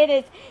yourself. It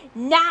is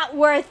not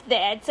worth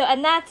it. So,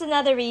 and that's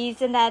another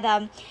reason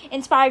that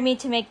inspired me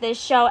to make this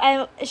show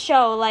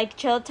like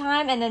Chill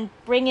Time, and then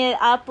bring it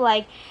up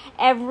like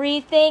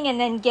everything and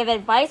then give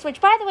advice,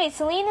 which, by the way,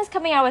 Celine is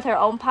coming out with her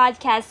own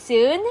podcast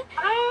soon.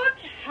 Oh,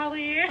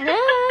 Kelly.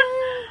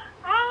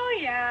 Oh,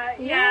 yeah,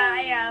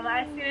 I am.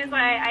 As soon as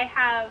I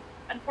have,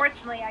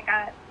 unfortunately, I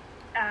got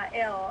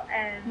ill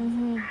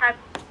and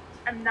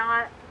I'm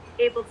not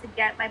able to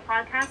get my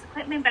podcast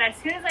equipment, but as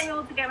soon as I'm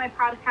able to get my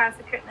podcast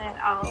equipment,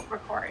 I'll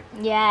record.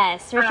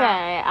 Yes, for sure.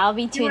 I'll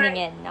be tuning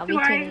in. Do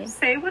I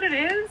say what it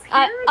is?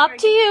 Up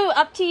to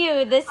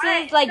you. This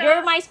is like,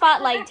 you're my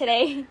spotlight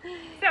today.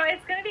 So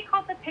it's going to be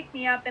called The Pick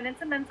Me Up, and it's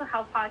a mental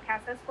health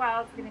podcast as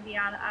well. It's going to be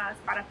on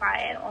Spotify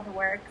and all the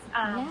works.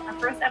 Our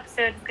first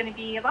episode is going to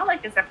be a lot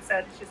like this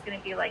episode. It's just going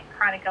to be like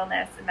chronic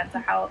illness and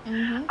mental health.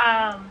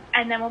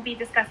 And then we'll be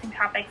discussing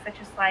topics such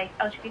as like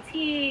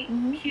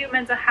LGBTQ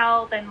mental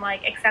health and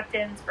like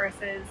acceptance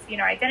versus, you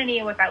know, identity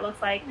and what that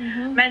looks like.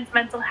 Men's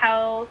mental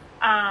health,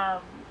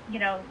 you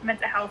know,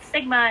 mental health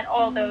stigma and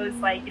all those,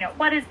 like, you know,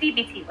 what is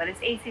DBT? What is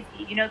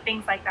ACT? You know,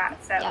 things like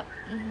that. So.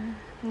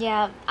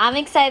 Yeah, I'm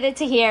excited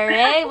to hear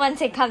it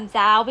once it comes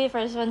out. I'll be the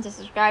first one to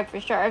subscribe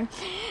for sure. And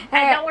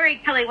don't worry,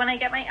 Kelly, when I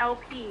get my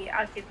LP,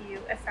 I'll give you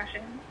a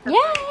session.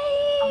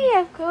 Yay,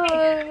 of course.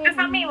 Just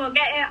on me, we'll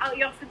get it.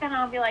 You'll sit down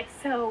and I'll be like,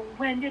 so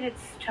when did it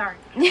start?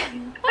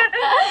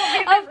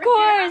 Of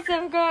course.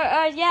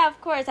 Yeah, of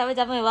course. I would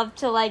definitely love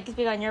to like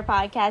speak on your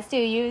podcast too.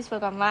 You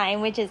spoke on mine,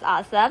 which is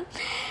awesome.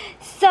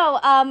 So,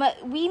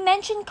 we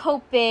mentioned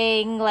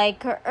coping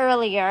like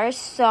earlier.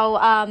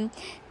 So,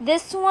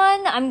 this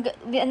one,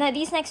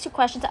 these next two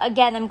questions,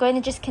 again, I'm going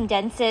to just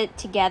condense it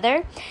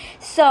together.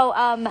 So,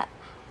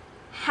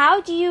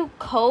 how do you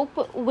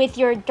cope with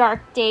your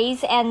dark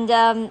days, and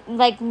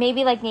like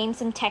maybe like name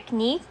some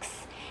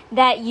techniques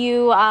that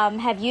you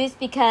have used?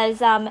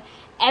 Because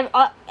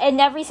in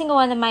every single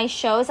one of my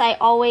shows, I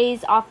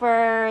always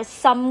offer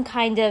some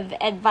kind of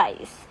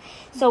advice.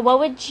 So what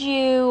would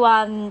you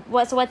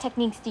what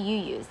techniques do you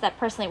use that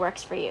personally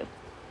works for you?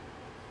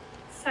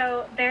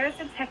 So there's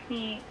a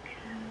technique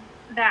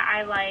that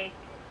I like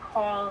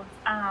called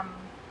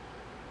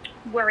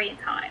worry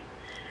time.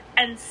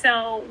 And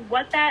so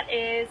what that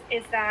is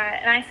that,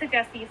 and I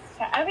suggest these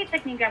to every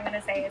technique I'm going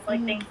to say is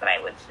like things that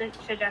I would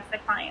suggest to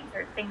clients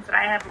or things that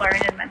I have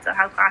learned in mental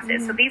health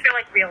classes. So these are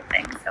like real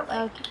things. So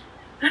like,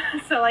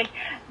 so like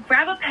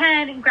grab a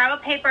pen, grab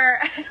a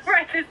paper,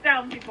 write this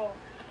down, people.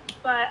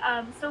 But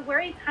so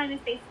worry time is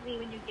basically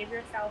when you give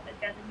yourself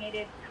a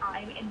designated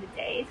time in the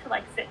day to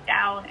like sit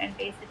down and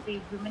basically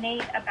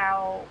ruminate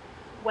about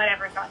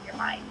whatever's on your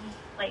mind,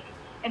 like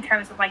in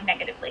terms of like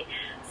negatively.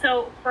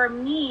 So for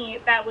me,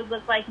 that would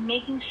look like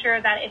making sure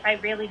that if I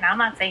really, now I'm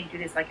not saying do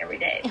this like every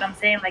day, but I'm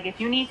saying like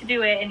if you need to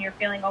do it and you're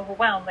feeling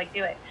overwhelmed, like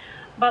do it.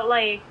 But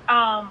like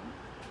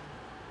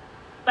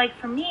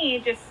for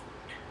me, just,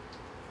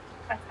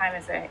 what time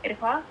is it? 8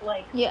 o'clock?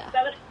 Like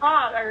 7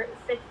 o'clock or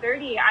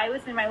 6:30. I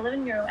was in my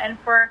living room and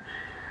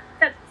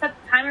set the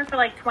timer for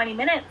like 20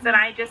 minutes, and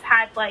I just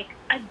had like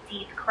a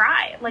deep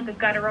cry, like a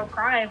guttural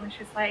cry, which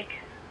is like,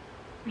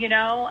 you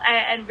know,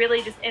 and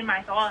really just in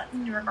my thoughts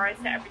in regards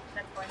to everything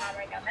that's going on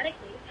right now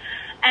medically.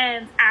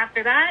 And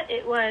after that,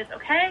 it was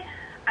okay.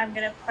 I'm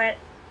gonna put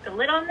the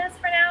lid on this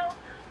for now.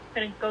 I'm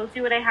gonna go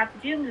do what I have to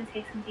do. I'm gonna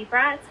take some deep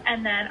breaths,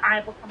 and then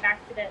I will come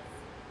back to this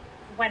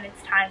when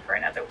it's time for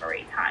another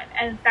worry time.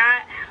 And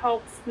that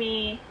helps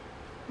me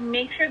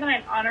make sure that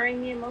I'm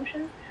honoring the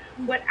emotions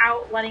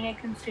without letting it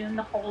consume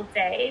the whole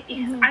day,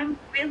 because I'm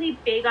really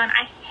big on,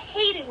 I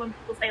hate it when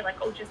people say like,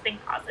 oh, just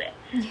think positive.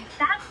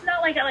 That's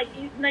not like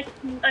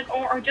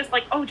or just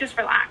like, oh, just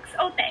relax.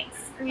 Oh, thanks.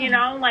 You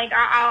know, like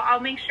I'll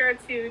make sure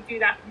to do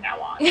that from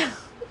now on.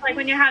 Like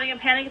when you're having a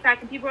panic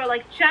attack and people are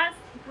like, just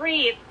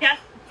breathe,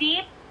 just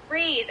deep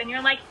breathe, and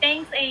you're like,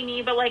 thanks,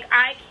 Amy, but like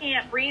I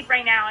can't breathe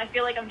right now. I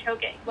feel like I'm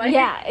choking. Like,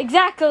 yeah,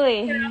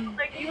 exactly. You know,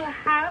 like you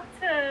have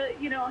to,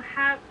 you know,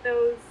 have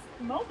those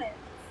moments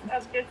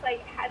of just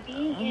like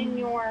being in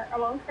your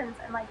emotions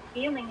and like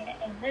feeling it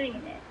and living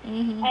in it,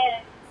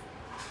 and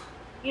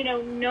you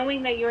know,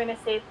 knowing that you're in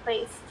a safe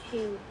place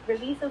to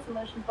release those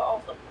emotions, but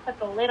also put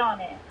the lid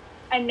on it,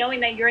 and knowing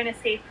that you're in a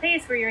safe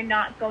place where you're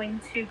not going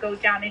to go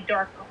down a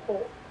darker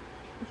hole.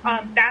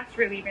 That's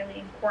really, really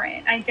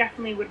important. I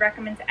definitely would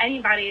recommend to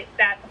anybody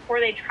that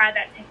before they try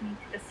that technique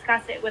to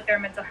discuss it with their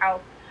mental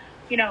health,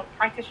 you know,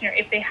 practitioner,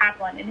 if they have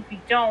one. And if you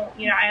don't,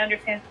 you know, I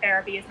understand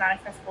therapy is not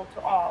accessible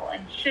to all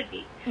and should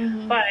be,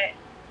 but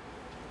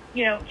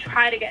you know,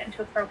 try to get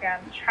into a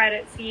program, try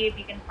to see if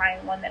you can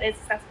find one that is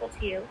accessible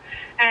to you,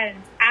 and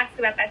ask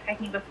about that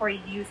technique before you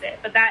use it.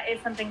 But that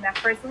is something that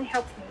personally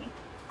helped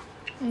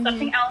me.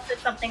 Something else is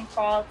something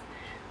called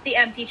the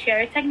empty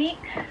chair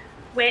technique,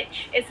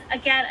 which is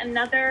again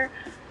another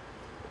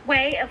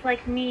way of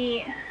like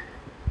me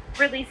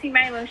releasing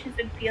my emotions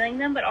and feeling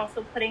them, but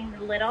also putting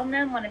the lid on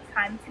them when it's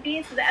time to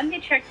be. So the empty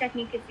chair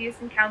technique is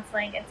used in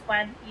counseling. It's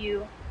when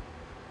you,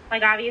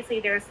 like, obviously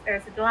there's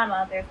a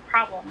dilemma, there's a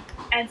problem,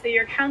 and so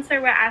your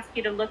counselor will ask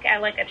you to look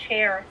at like a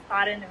chair or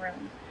spot in the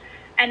room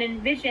and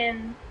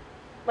envision,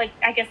 like,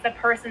 I guess the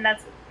person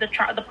that's the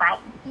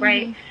problem,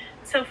 right?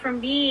 So for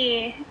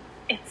me,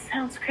 it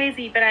sounds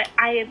crazy, but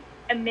I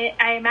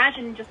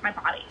imagine just my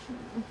body.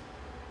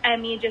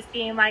 and me just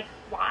being like,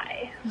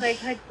 why? Like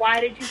why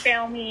did you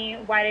fail me?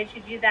 Why did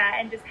you do that?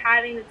 And just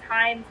having the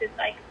time to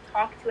like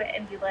talk to it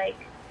and be like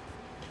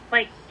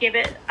give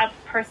it a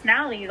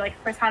personality,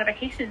 like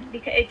personification,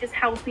 because it just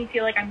helps me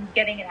feel like I'm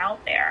getting it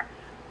out there.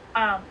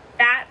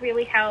 That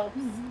really helps.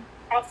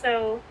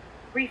 Also,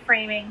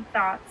 reframing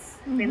thoughts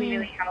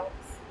really helps.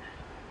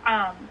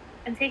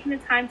 And taking the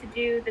time to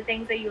do the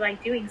things that you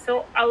like doing.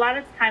 So a lot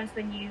of times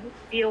when you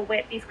deal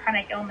with these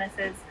chronic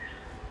illnesses,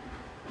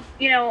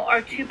 you know,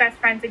 our two best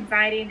friends,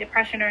 anxiety and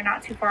depression, are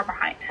not too far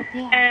behind.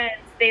 Yeah. And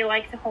they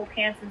like to hold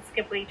hands and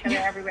skip with each other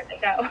everywhere they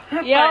go.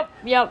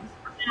 Yep.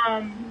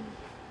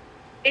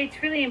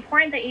 It's really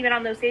important that even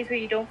on those days where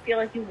you don't feel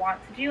like you want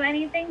to do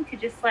anything, to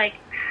just like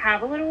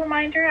have a little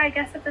reminder, I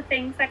guess, of the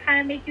things that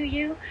kind of make you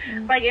you.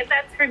 Like if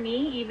that's for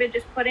me, even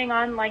just putting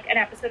on like an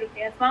episode of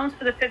Dance Moms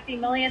for the 50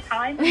 millionth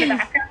time in the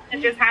background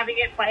and just having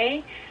it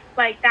play,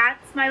 like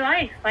that's my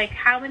life. Like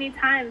how many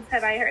times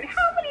have I heard,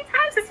 how many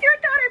times has your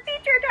daughter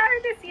beat your daughter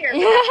this year?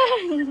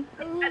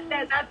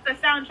 That's the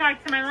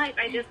soundtrack to my life.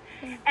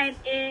 And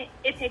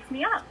it takes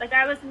me up. Like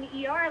I was in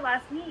the ER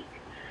last week.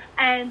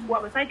 And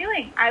what was I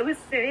doing? I was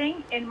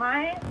sitting in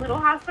my little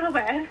hospital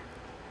bed,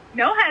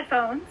 no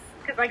headphones,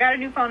 because I got a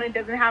new phone and it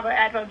doesn't have a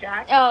headphone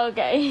jack. Oh,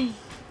 okay.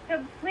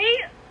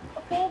 Complete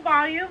full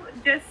volume,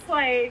 just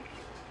like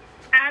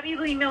Abby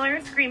Lee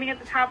Miller screaming at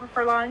the top of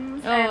her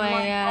lungs,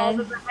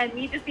 and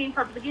me just being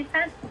perfectly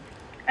content.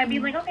 And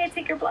being like, okay,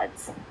 take your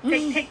bloods.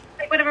 Take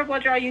whatever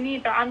blood draw you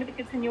need, but I'm going to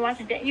continue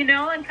watching it, you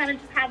know, and kind of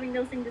just having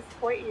those things to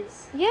support you.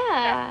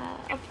 Yeah.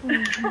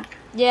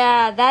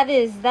 Yeah,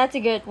 that's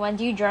a good one.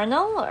 Do you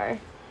journal or?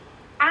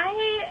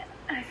 I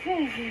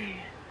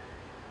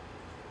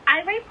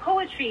write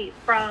poetry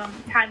from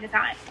time to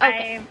time.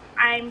 Okay.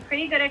 I'm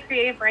pretty good at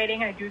creative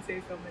writing. I do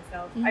say so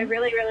myself. I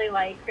really, really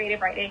like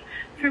creative writing.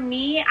 For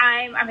me,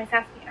 I'm a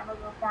thespian. I'm a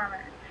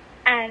performer.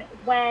 And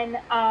when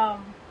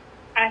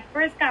I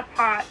first got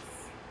POTS,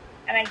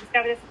 and I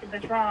discovered something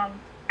was wrong,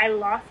 I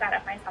lost that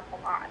of myself a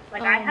lot.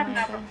 Like, I have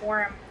not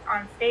performed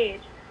on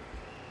stage,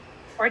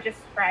 or just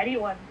for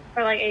anyone,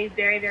 for like a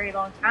very, very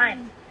long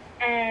time.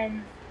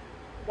 And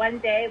one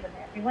day, when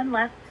everyone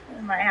left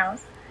in my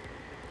house,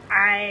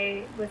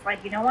 I was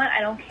like, you know what?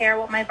 I don't care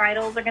what my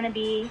vitals are going to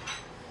be.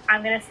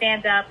 I'm going to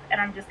stand up, and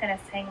I'm just going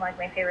to sing like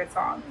my favorite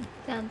song.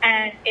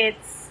 And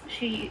it's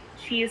She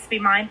Used to Be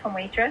Mine from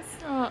Waitress.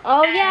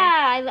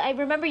 Yeah, I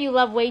remember you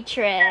love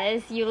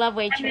Waitress. You love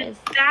Waitress.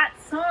 And that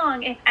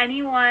song, if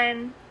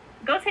anyone,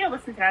 go take a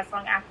listen to that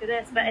song after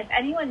this, but if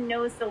anyone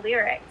knows the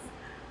lyrics,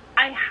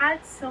 I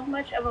had so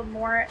much of a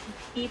more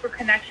deeper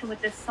connection with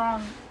this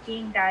song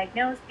being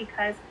diagnosed,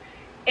 because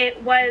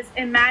it was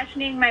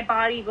imagining my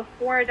body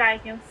before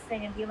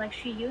diagnosing and being like,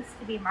 she used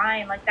to be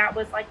mine. Like that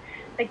was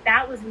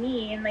that was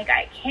me, and like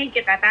I can't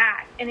get that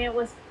back. And it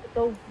was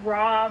the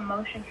raw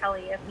emotion,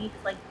 Kelly, of me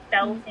just like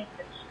belting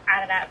the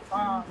out of that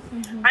song.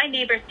 My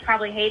neighbors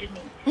probably hated me,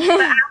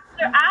 but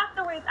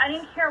afterwards, I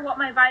didn't care what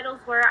my vitals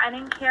were. I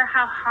didn't care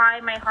how high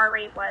my heart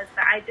rate was.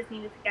 But I just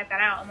needed to get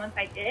that out. And once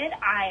I did,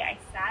 I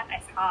sat,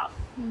 I stopped.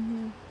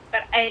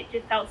 But it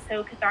just felt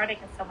so cathartic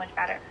and so much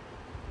better.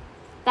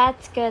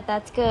 That's good.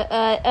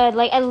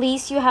 Like at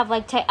least you have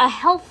like a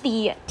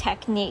healthy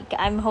technique,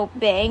 I'm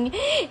hoping,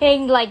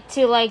 and like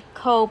to like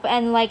cope.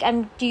 And like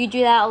do you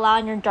do that a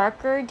lot on your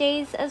darker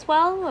days as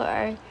well,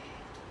 or?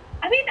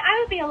 I mean, I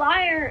would be a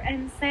liar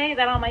and say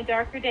that on my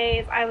darker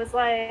days I was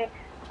like,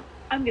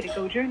 I'm gonna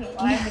go journal.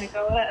 I'm gonna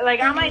go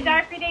like on my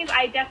darker days.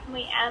 I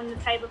definitely am the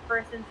type of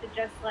person to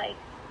just like,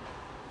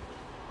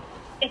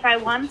 if I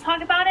want to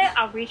talk about it,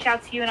 I'll reach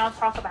out to you and I'll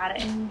talk about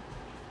it.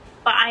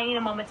 But I need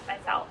a moment to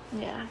myself.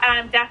 Yeah. And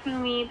I'm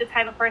definitely the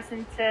type of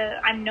person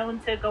I'm known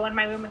to go in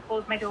my room and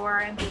close my door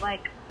and be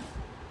like,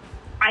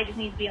 I just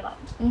need to be alone.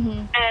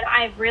 And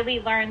I've really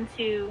learned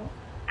to,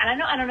 and I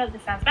don't know if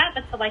this sounds bad,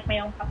 but to like my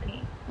own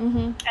company.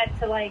 And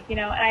to like, you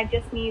know, and I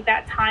just need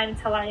that time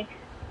to like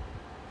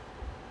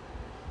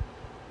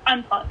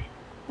unplug.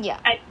 Yeah.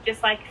 I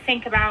just like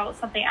think about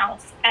something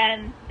else.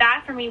 And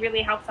that for me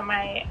really helps on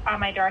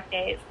my dark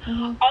days.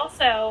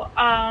 Also,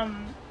 I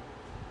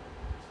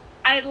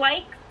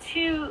like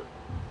to,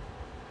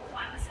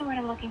 what's the word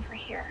I'm looking for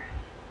here?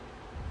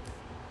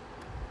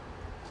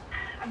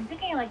 I'm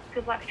thinking like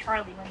Good Luck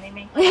Charlie when they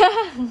make like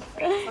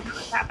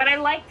that. But I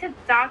like to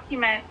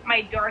document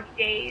my dark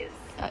days.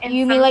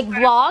 You mean like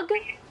vlog?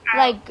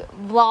 Like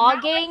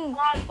vlogging,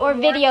 like or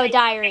video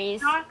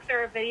diaries? TikToks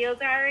or a video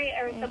diary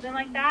or something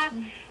like that.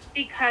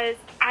 Because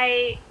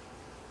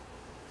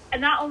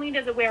and not only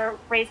does it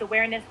raise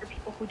awareness for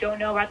people who don't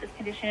know about this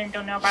condition and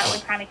don't know about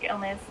like chronic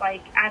illness,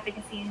 like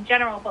advocacy in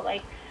general, but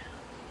like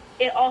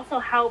it also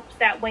helps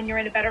that when you're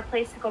in a better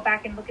place to go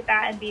back and look at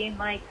that and being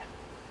like,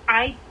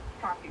 I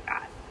got through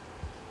that.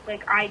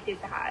 Like I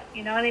did that.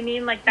 You know what I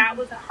mean? Like that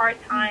was a hard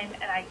time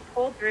and I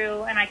pulled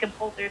through and I can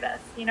pull through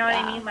this. You know what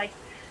I mean? Like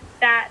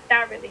that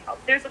really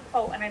helps. There's a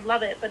quote and I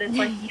love it, but it's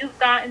like, you've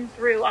gotten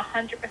through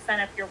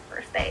 100% of your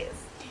worst days.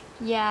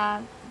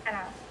 Yeah.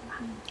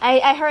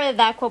 I heard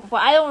that quote before.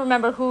 I don't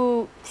remember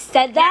who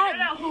said that. I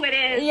don't know who it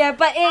is. Yeah,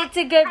 but it's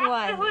a good one.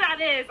 I don't know who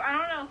that is. I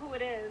don't know who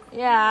it is.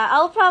 Yeah,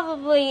 I'll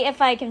probably,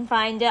 if I can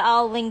find it,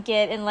 I'll link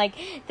it in like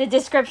the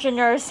description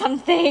or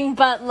something.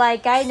 But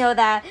like, I know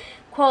that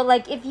quote,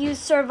 like, if you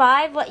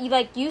survive what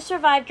you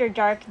survived your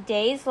dark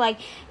days, like,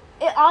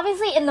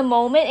 obviously in the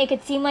moment it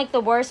could seem like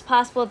the worst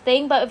possible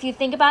thing, but if you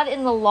think about it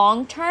in the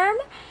long term,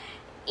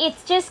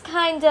 it's just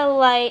kind of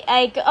like,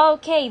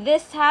 okay,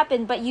 this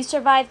happened, but you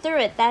survived through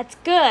it. That's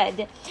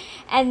good.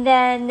 And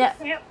then you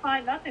can't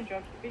find nothing,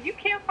 joking, but you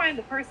can't find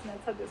the person that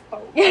said this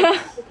quote.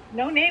 Like,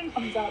 no name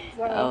comes up.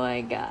 So. Oh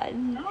my god.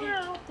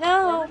 No.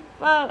 Well,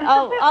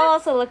 I'll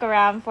also look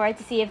around for it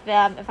to see if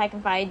I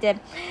can find it.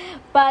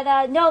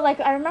 But no, like,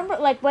 I remember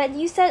like what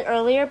you said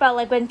earlier about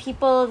like when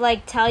people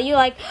like tell you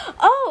like,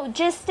 oh,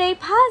 just stay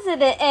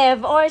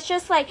positive, or it's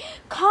just like,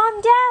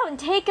 calm down,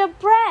 take a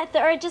breath,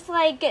 or just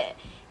like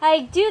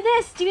do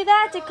this, do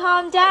that to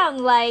calm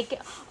down.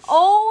 Like,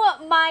 oh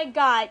my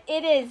god,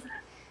 it is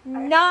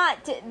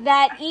not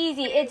that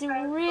easy. It's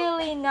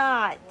really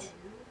not.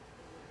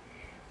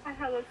 I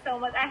had so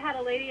much. I had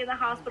a lady in the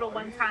hospital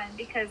one time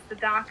because the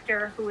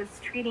doctor who was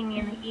treating me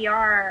in the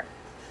ER,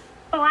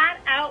 flat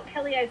out,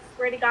 Kelly, I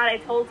swear to God, I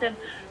told him,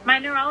 my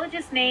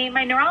neurologist's name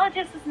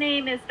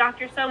is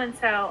Dr.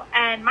 So-and-so,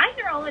 and my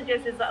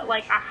neurologist is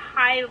like a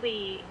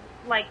highly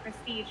like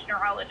prestige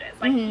neurologist.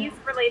 Like, he's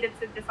related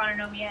to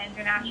Dysautonomia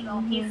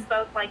International. He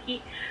spoke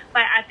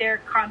at their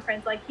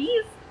conference, like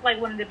he's like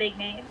one of the big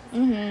names.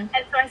 And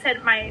so I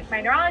said, my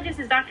neurologist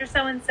is Dr.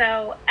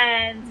 So-and-so,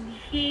 and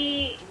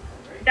he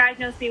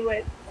diagnosed me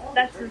with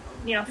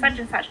such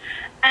and such,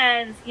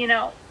 and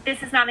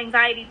this is not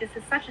anxiety, this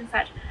is such and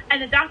such.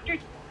 And the doctor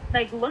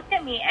like looked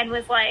at me and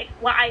was like,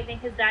 well, I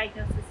think his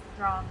diagnosis is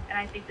wrong, and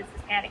I think this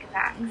is panic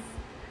attacks. And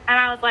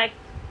I was like,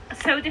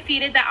 so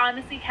defeated that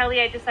honestly, Kelly,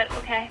 I just said,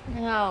 okay,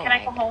 can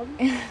I go home?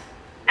 And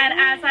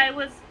as I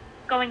was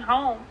going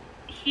home,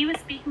 he was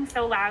speaking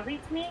so loudly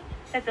to me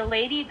that the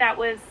lady that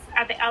was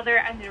at the other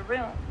end of the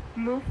room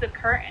moved the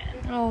curtain.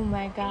 Oh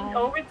my god. Came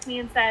over to me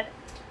and said,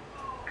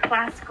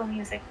 classical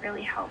music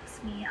really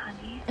helps me,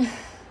 honey.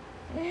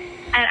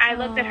 And I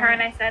looked at her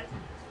and I said,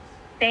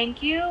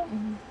 thank you,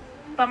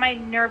 but my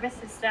nervous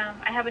system,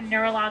 I have a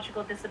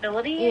neurological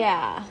disability.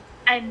 Yeah.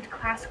 And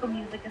classical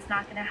music is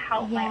not going to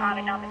help my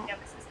autonomic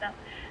nervous system.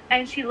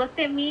 And she looked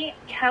at me,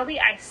 Kelly,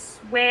 I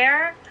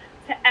swear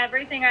to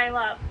everything I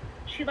love,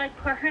 she like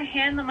put her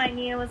hand on my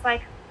knee and was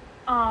like,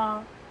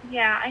 oh,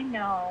 yeah, I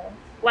know.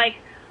 Like,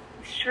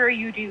 sure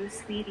you do,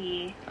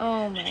 sweetie.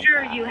 Oh my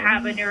sure God. You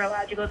have a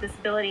neurological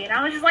disability. And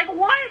I was just like,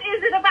 what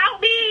is it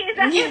about me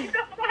that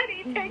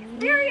nobody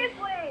takes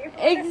seriously?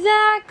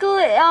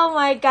 Exactly. Oh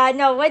my God.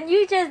 No,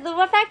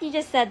 the fact you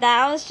just said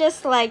that, I was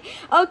just like,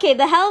 okay,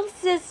 the health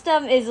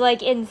system is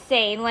like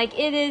insane. Like,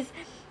 it is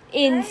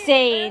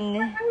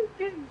insane. I was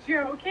just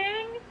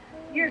joking.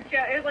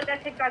 It was like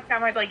that TikTok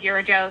sound where it's like,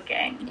 you're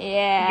joking.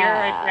 Yeah.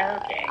 You're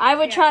joking. I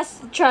would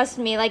trust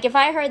me. Like, if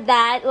I heard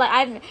that,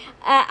 like, if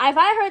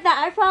I heard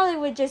that, I probably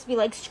would just be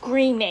like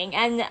screaming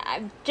and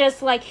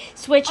just like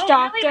switch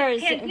doctors. Really?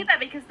 You can't do that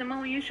because the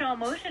moment you show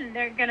emotion,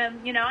 they're gonna,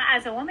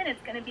 as a woman,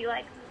 it's gonna be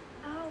like,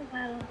 oh,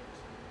 well,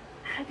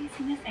 have you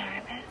seen a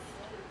therapist?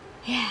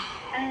 Yeah.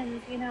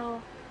 And,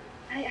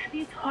 have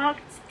you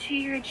talked to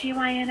your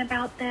GYN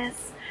about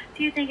this?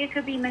 Do you think it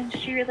could be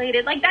menstrually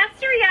related? Like, that's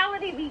the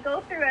reality we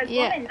go through as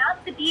women.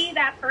 Not to be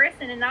that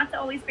person and not to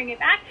always bring it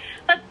back,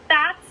 but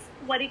that's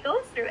what it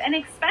goes through. And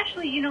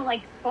especially,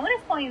 like,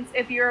 bonus points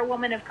if you're a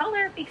woman of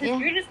color, because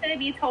you're just going to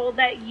be told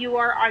that you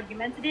are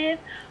argumentative,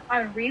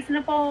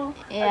 unreasonable,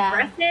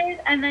 aggressive,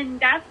 and then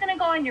that's going to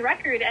go on your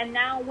record. And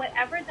now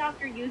whatever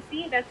doctor you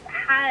see that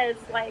has,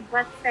 like,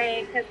 let's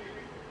say, because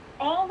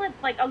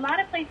a lot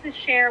of places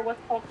share what's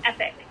called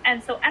EPIC.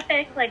 And so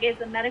EPIC, like,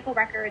 is a medical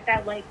record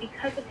that, like,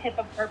 because of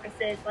HIPAA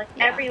purposes, like,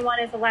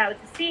 everyone is allowed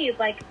to see,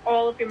 like,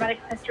 all of your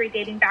medical history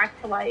dating back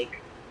to, like,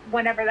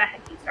 whenever the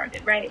heck you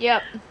started, right?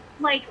 Yep.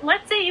 Like,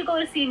 let's say you go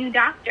to see a new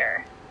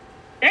doctor.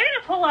 They're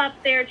going to pull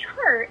up their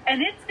chart,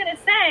 and it's going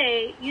to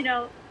say,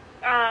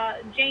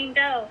 Jane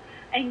Doe,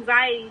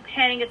 anxiety,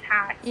 panic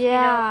attacks.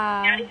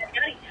 Yeah.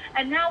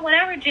 And now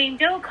whenever Jane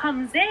Doe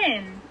comes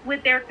in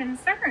with their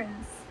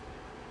concerns,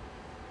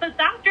 the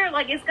doctor,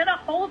 like, is going to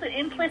hold an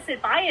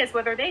implicit bias,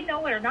 whether they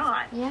know it or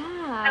not. Yeah.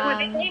 And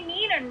whether they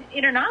mean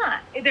it or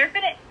not. They're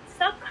going to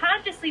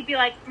subconsciously be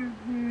like,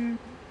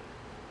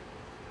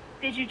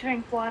 did you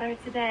drink water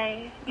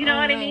today? You know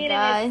what I mean?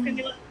 God. And it's going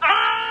to be like,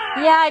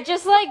 ah! Yeah,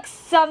 just, like,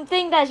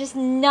 something that's just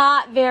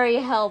not very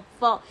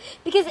helpful.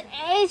 Because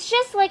it's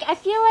just, like, I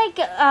feel like,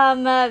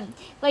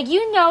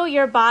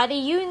 your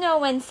body,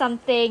 when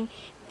something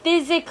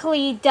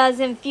physically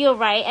doesn't feel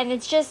right, and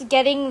it's just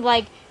getting,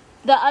 like,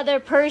 the other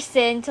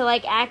person to,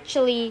 like,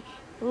 actually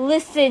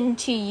listen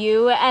to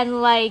you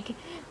and, like,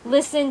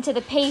 listen to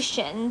the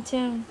patient.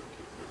 And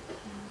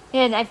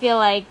I feel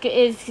like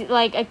is,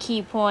 like, a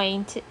key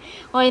point.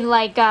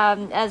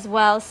 As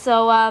well.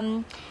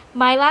 So,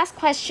 my last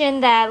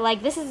question that,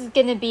 like, this is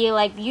gonna be,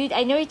 like,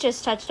 I know you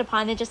just touched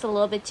upon it just a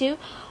little bit too.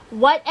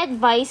 What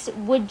advice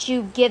would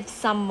you give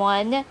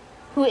someone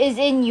who is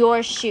in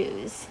your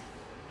shoes?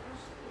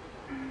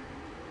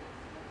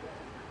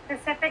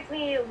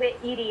 specifically with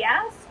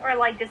EDS or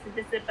like just a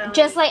disability?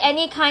 Just like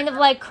any kind of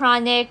like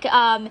chronic,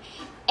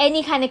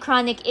 any kind of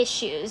chronic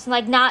issues,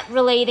 like not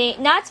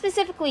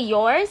specifically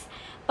yours,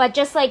 but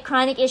just like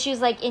chronic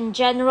issues, like in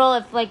general,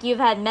 if like you've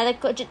had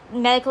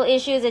medical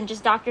issues and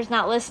just doctors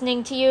not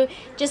listening to you,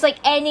 just like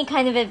any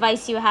kind of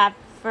advice you have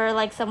for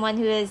like someone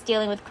who is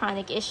dealing with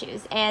chronic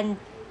issues and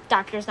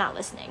doctors not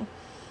listening.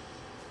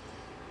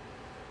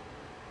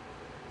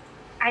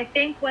 I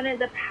think one of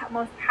the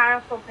most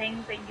powerful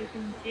things that you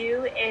can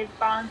do is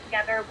bond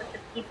together with the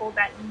people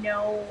that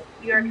know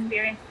your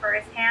experience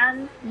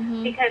firsthand.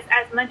 Because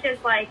as much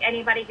as like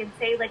anybody can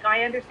say like, oh,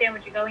 I understand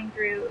what you're going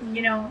through,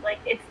 you know, like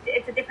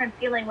it's a different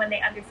feeling when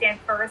they understand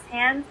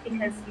firsthand,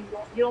 because you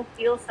don't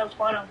feel so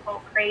quote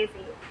unquote crazy,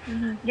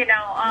 you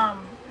know.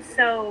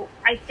 So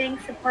I think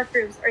support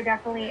groups are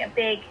definitely a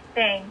big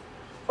thing,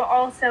 but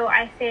also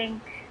I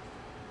think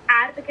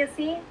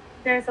advocacy,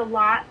 there's a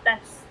lot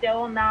that's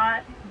still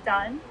not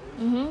done.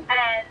 And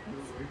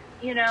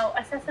you know,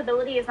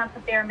 accessibility is not the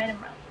bare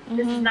minimum.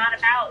 This is not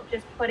about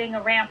just putting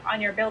a ramp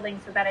on your building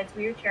so that it's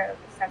wheelchair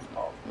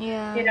accessible.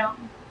 You know,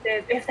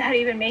 if that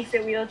even makes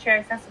it wheelchair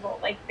accessible,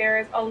 like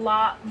there's a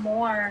lot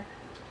more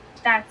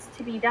that's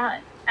to be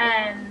done.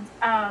 And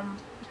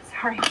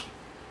sorry,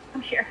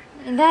 I'm here.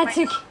 That's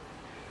okay.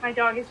 My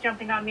dog is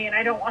jumping on me and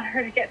I don't want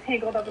her to get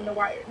tangled up in the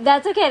wire.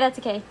 That's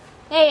okay.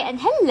 Hey, and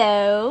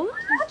hello.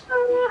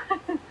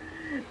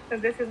 So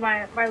this is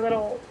my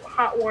little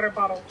hot water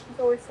bottle. It's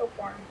always so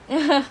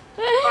warm.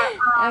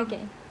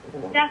 Okay.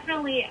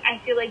 Definitely, I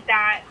feel like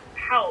that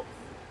helps.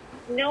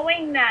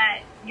 Knowing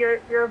that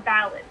you're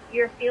valid,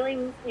 your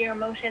feelings, your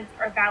emotions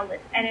are valid,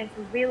 and it's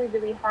really,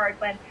 really hard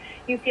when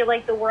you feel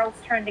like the world's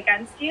turned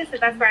against you. So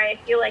that's why I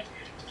feel like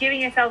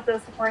giving yourself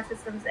those support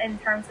systems in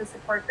terms of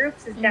support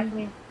groups is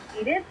definitely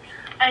needed,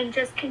 and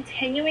just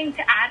continuing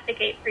to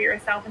advocate for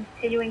yourself and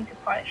continuing to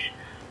push.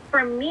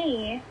 For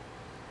me,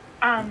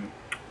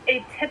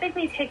 it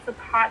typically takes a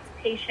POTS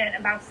patient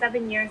about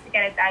 7 years to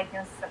get a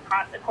diagnosis of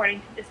POTS,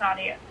 according to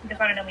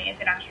Dysautonomia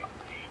International.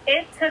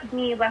 It took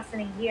me less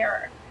than a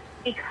year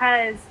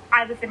because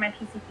I was in my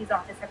PCP's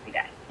office every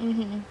day.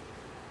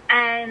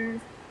 And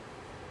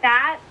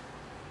that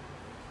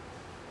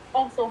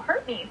also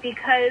hurt me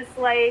because,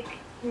 like,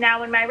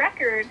 now in my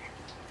record,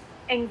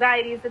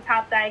 anxiety is the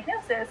top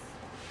diagnosis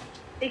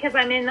because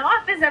I'm in the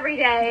office every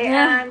day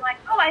and I'm like,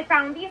 oh, I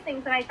found these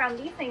things and I found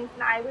these things,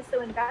 and I was so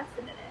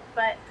invested in it.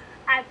 But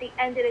at the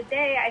end of the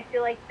day, I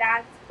feel like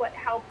that's what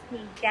helped me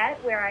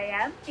get where I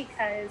am,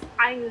 because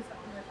I knew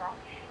something was wrong.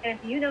 And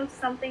if you know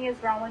something is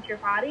wrong with your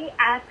body,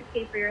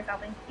 advocate for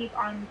yourself and keep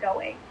on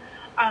going.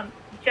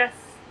 Just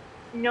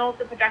know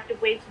the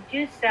productive way to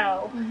do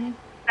so,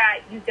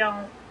 that you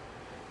don't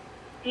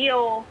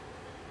feel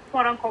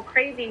quote unquote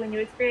crazy when you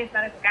experience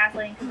medical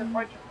gaslighting, because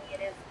unfortunately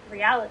it is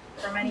reality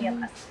for many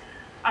of us.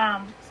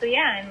 So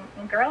yeah,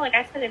 and girl, like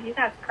I said, if you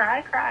guys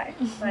cry.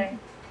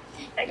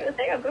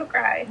 Like, go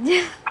cry.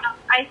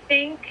 I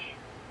think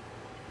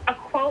a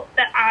quote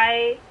that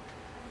I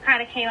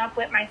kind of came up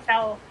with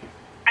myself,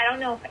 I don't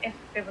know if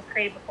it was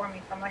created before me,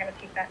 so I'm not going to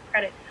take that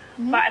credit,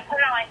 but I put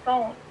it on my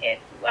phone. It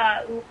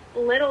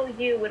little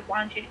you would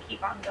want you to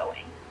keep on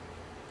going.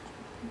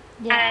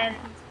 And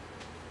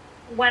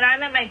when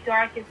I'm at my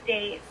darkest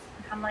days,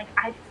 I'm like,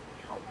 I just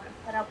don't want to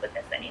put up with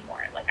this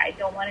anymore. Like, I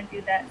don't want to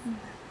do this.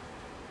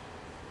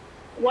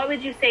 What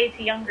would you say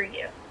to younger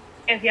you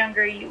if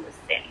younger you was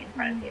standing in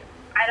front of you?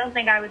 I don't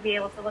think I would be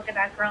able to look at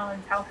that girl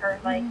and tell her,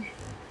 like,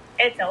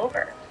 it's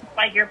over.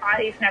 Like, your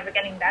body's never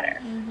getting better.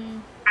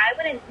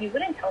 You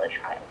wouldn't tell a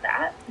child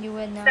that. You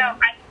would not. So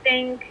I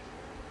think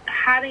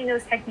having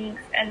those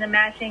techniques and the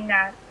matching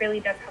that really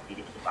does help you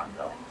to keep on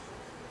going.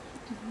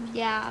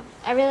 Yeah,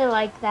 I really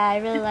like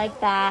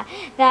that.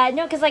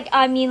 No, because, like,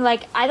 I mean,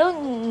 like, I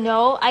don't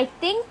know. I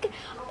think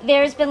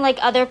there's been, like,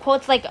 other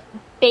quotes, like,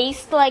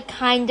 based, like,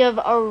 kind of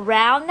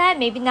around that.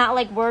 Maybe not,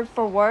 like, word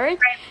for word.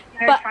 Right.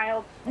 Inner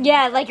child.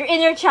 Yeah, like your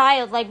inner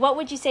child. Like, what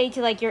would you say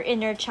to, like, your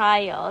inner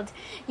child?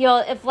 You know,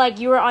 if, like,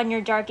 you were on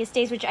your darkest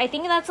days, which I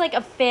think that's, like,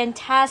 a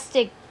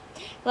fantastic,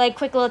 like,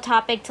 quick little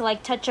topic to,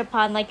 like, touch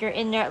upon, like, your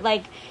inner,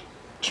 like,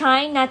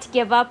 trying not to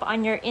give up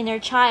on your inner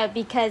child,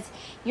 because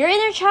your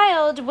inner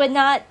child would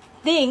not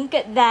think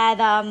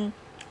that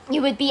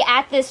you would be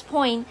at this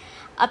point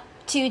up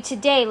to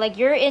today. Like,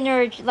 your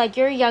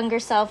younger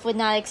self would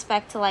not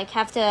expect to, like,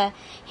 have to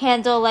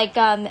handle, like,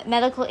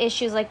 medical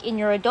issues, like, in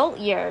your adult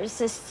years.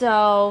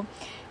 So,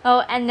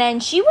 and then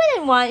she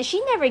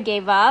never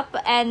gave up,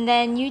 and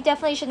then you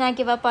definitely should not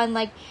give up on,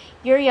 like,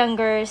 your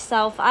younger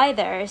self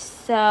either.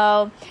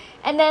 So,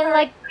 and then,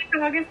 like,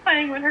 dog is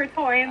playing with her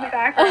toy in the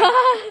background.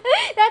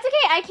 That's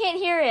okay. I can't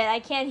hear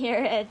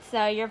it.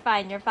 So you're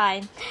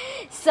fine.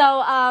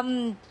 So,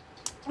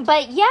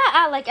 but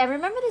yeah, like, I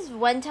remember this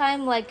one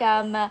time, like,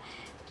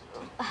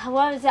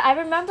 what was it? I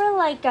remember,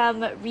 like,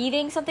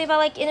 reading something about,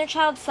 like, inner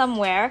child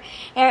somewhere,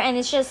 and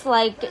it's just,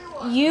 like,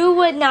 you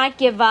would not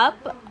give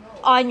up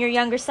on your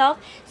younger self.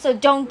 So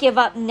don't give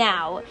up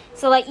now.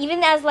 So like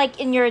even as like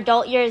in your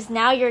adult years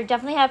now, you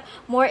definitely have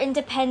more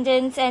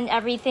independence and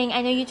everything.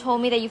 I know you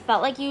told me that you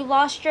felt like you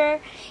lost your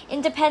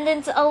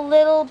independence a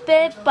little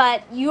bit,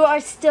 but you are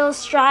still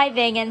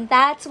striving, and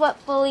that's what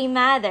fully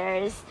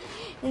matters.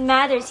 It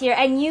matters here,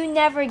 and you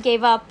never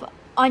gave up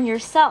on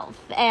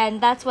yourself, and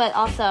that's what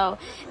also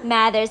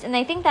matters. And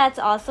I think that's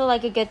also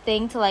like a good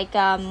thing to like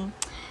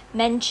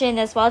mention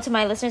as well to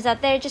my listeners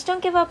out there. Just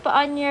don't give up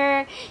on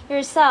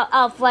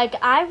yourself. Like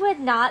I would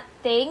not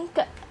think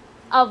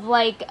of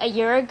like a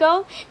year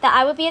ago that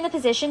I would be in a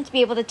position to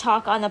be able to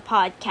talk on a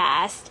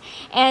podcast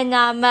and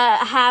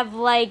have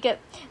like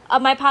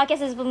my podcast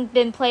has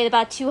been played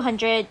about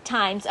 200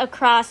 times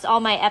across all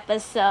my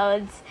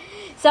episodes.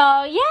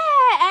 So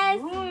yes,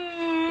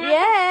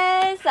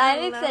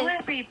 I'm excited. Hello,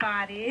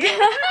 everybody.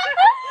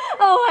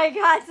 Oh my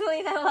God,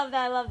 Celine,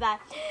 I love that.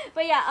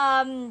 But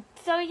yeah,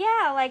 so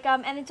yeah, like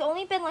and it's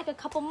only been like a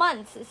couple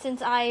months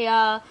since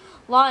I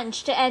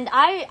launched, and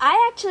I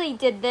actually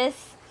did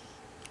this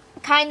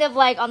kind of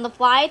like on the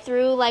fly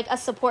through like a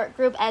support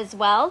group as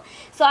well.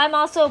 So I'm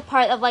also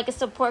part of like a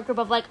support group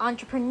of like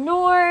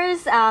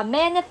entrepreneurs,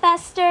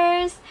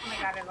 manifestors. Oh my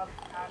God, I love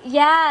that.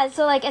 Yeah,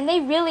 so like, and they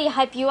really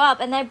hype you up.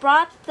 And I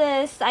brought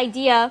this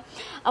idea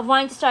of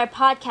wanting to start a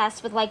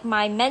podcast with like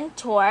my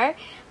mentor,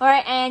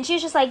 and she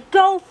was just like,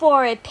 go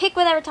for it, pick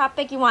whatever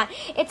topic you want.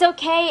 It's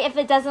okay if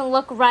it doesn't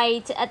look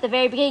right at the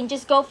very beginning,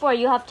 just go for it.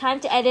 You have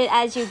time to edit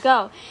as you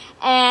go.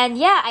 And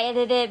yeah, I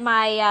edited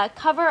my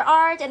cover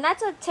art, and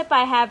that's a tip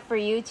I have for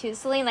you too,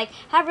 Celine. Like,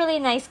 have really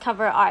nice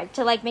cover art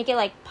to like make it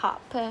like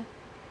pop. Girl,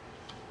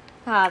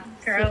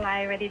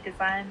 I already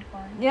designed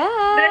one. Yeah.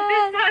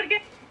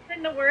 This podcast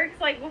in the works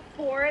like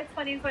before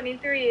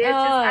 2023. It's just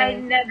I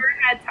never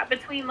had time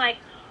between like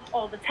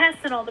all the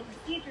tests and all the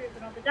procedures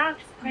and all the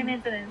doctor's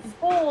appointments and then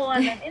school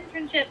and then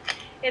internship.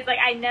 It's like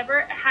I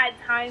never had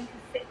time to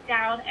sit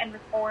down and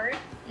record.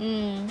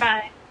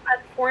 But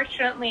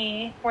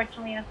unfortunately,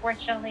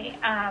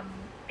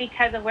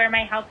 because of where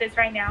my health is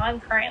right now, I'm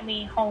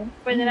currently home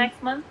for the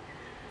next month.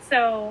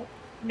 So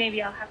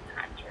maybe I'll have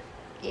time to record.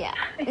 Yeah.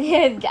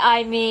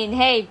 I mean,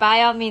 hey,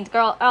 by all means,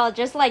 girl,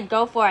 just like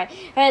go for it.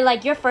 Right,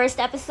 like your first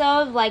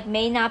episode like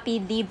may not be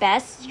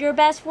your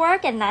best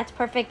work, and that's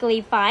perfectly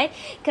fine.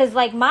 Cause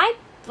like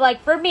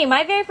for me,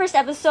 my very first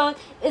episode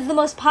is the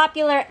most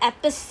popular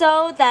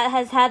episode that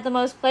has had the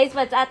most plays,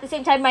 but it's at the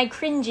same time my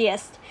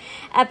cringiest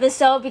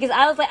episode because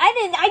I was like,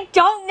 I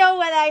don't know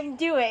what I'm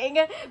doing,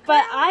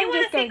 but I'm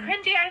just going.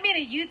 Cringy. I made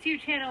a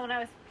YouTube channel when I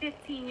was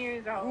 15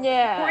 years old.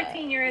 Yeah.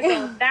 14 years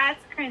old. That's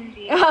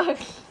cringy.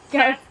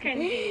 That's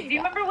cringy. Do you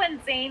remember when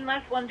Zayn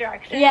left One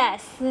Direction?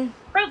 Yes.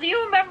 Bro, do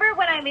you remember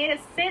when I made a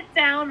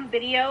sit-down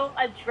video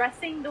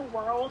addressing the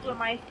world with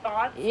my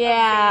thoughts?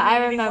 Yeah,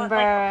 I remember.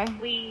 Like,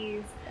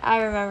 please.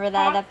 I remember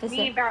that talk episode.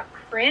 Me about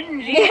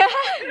cringy.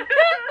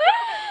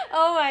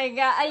 Oh my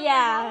God.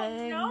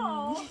 Yeah.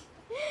 No.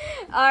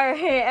 All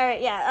right,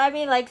 yeah. I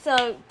mean, like,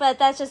 so, but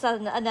that's just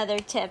another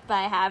tip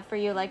I have for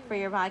you, like, for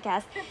your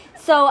podcast.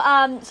 So,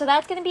 so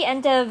that's gonna be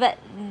end of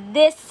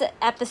this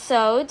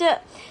episode.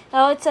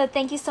 So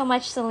thank you so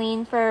much,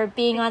 Celine, for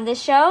being on the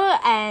show,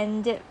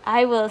 and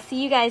I will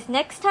see you guys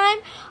next time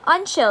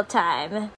on Chill Time.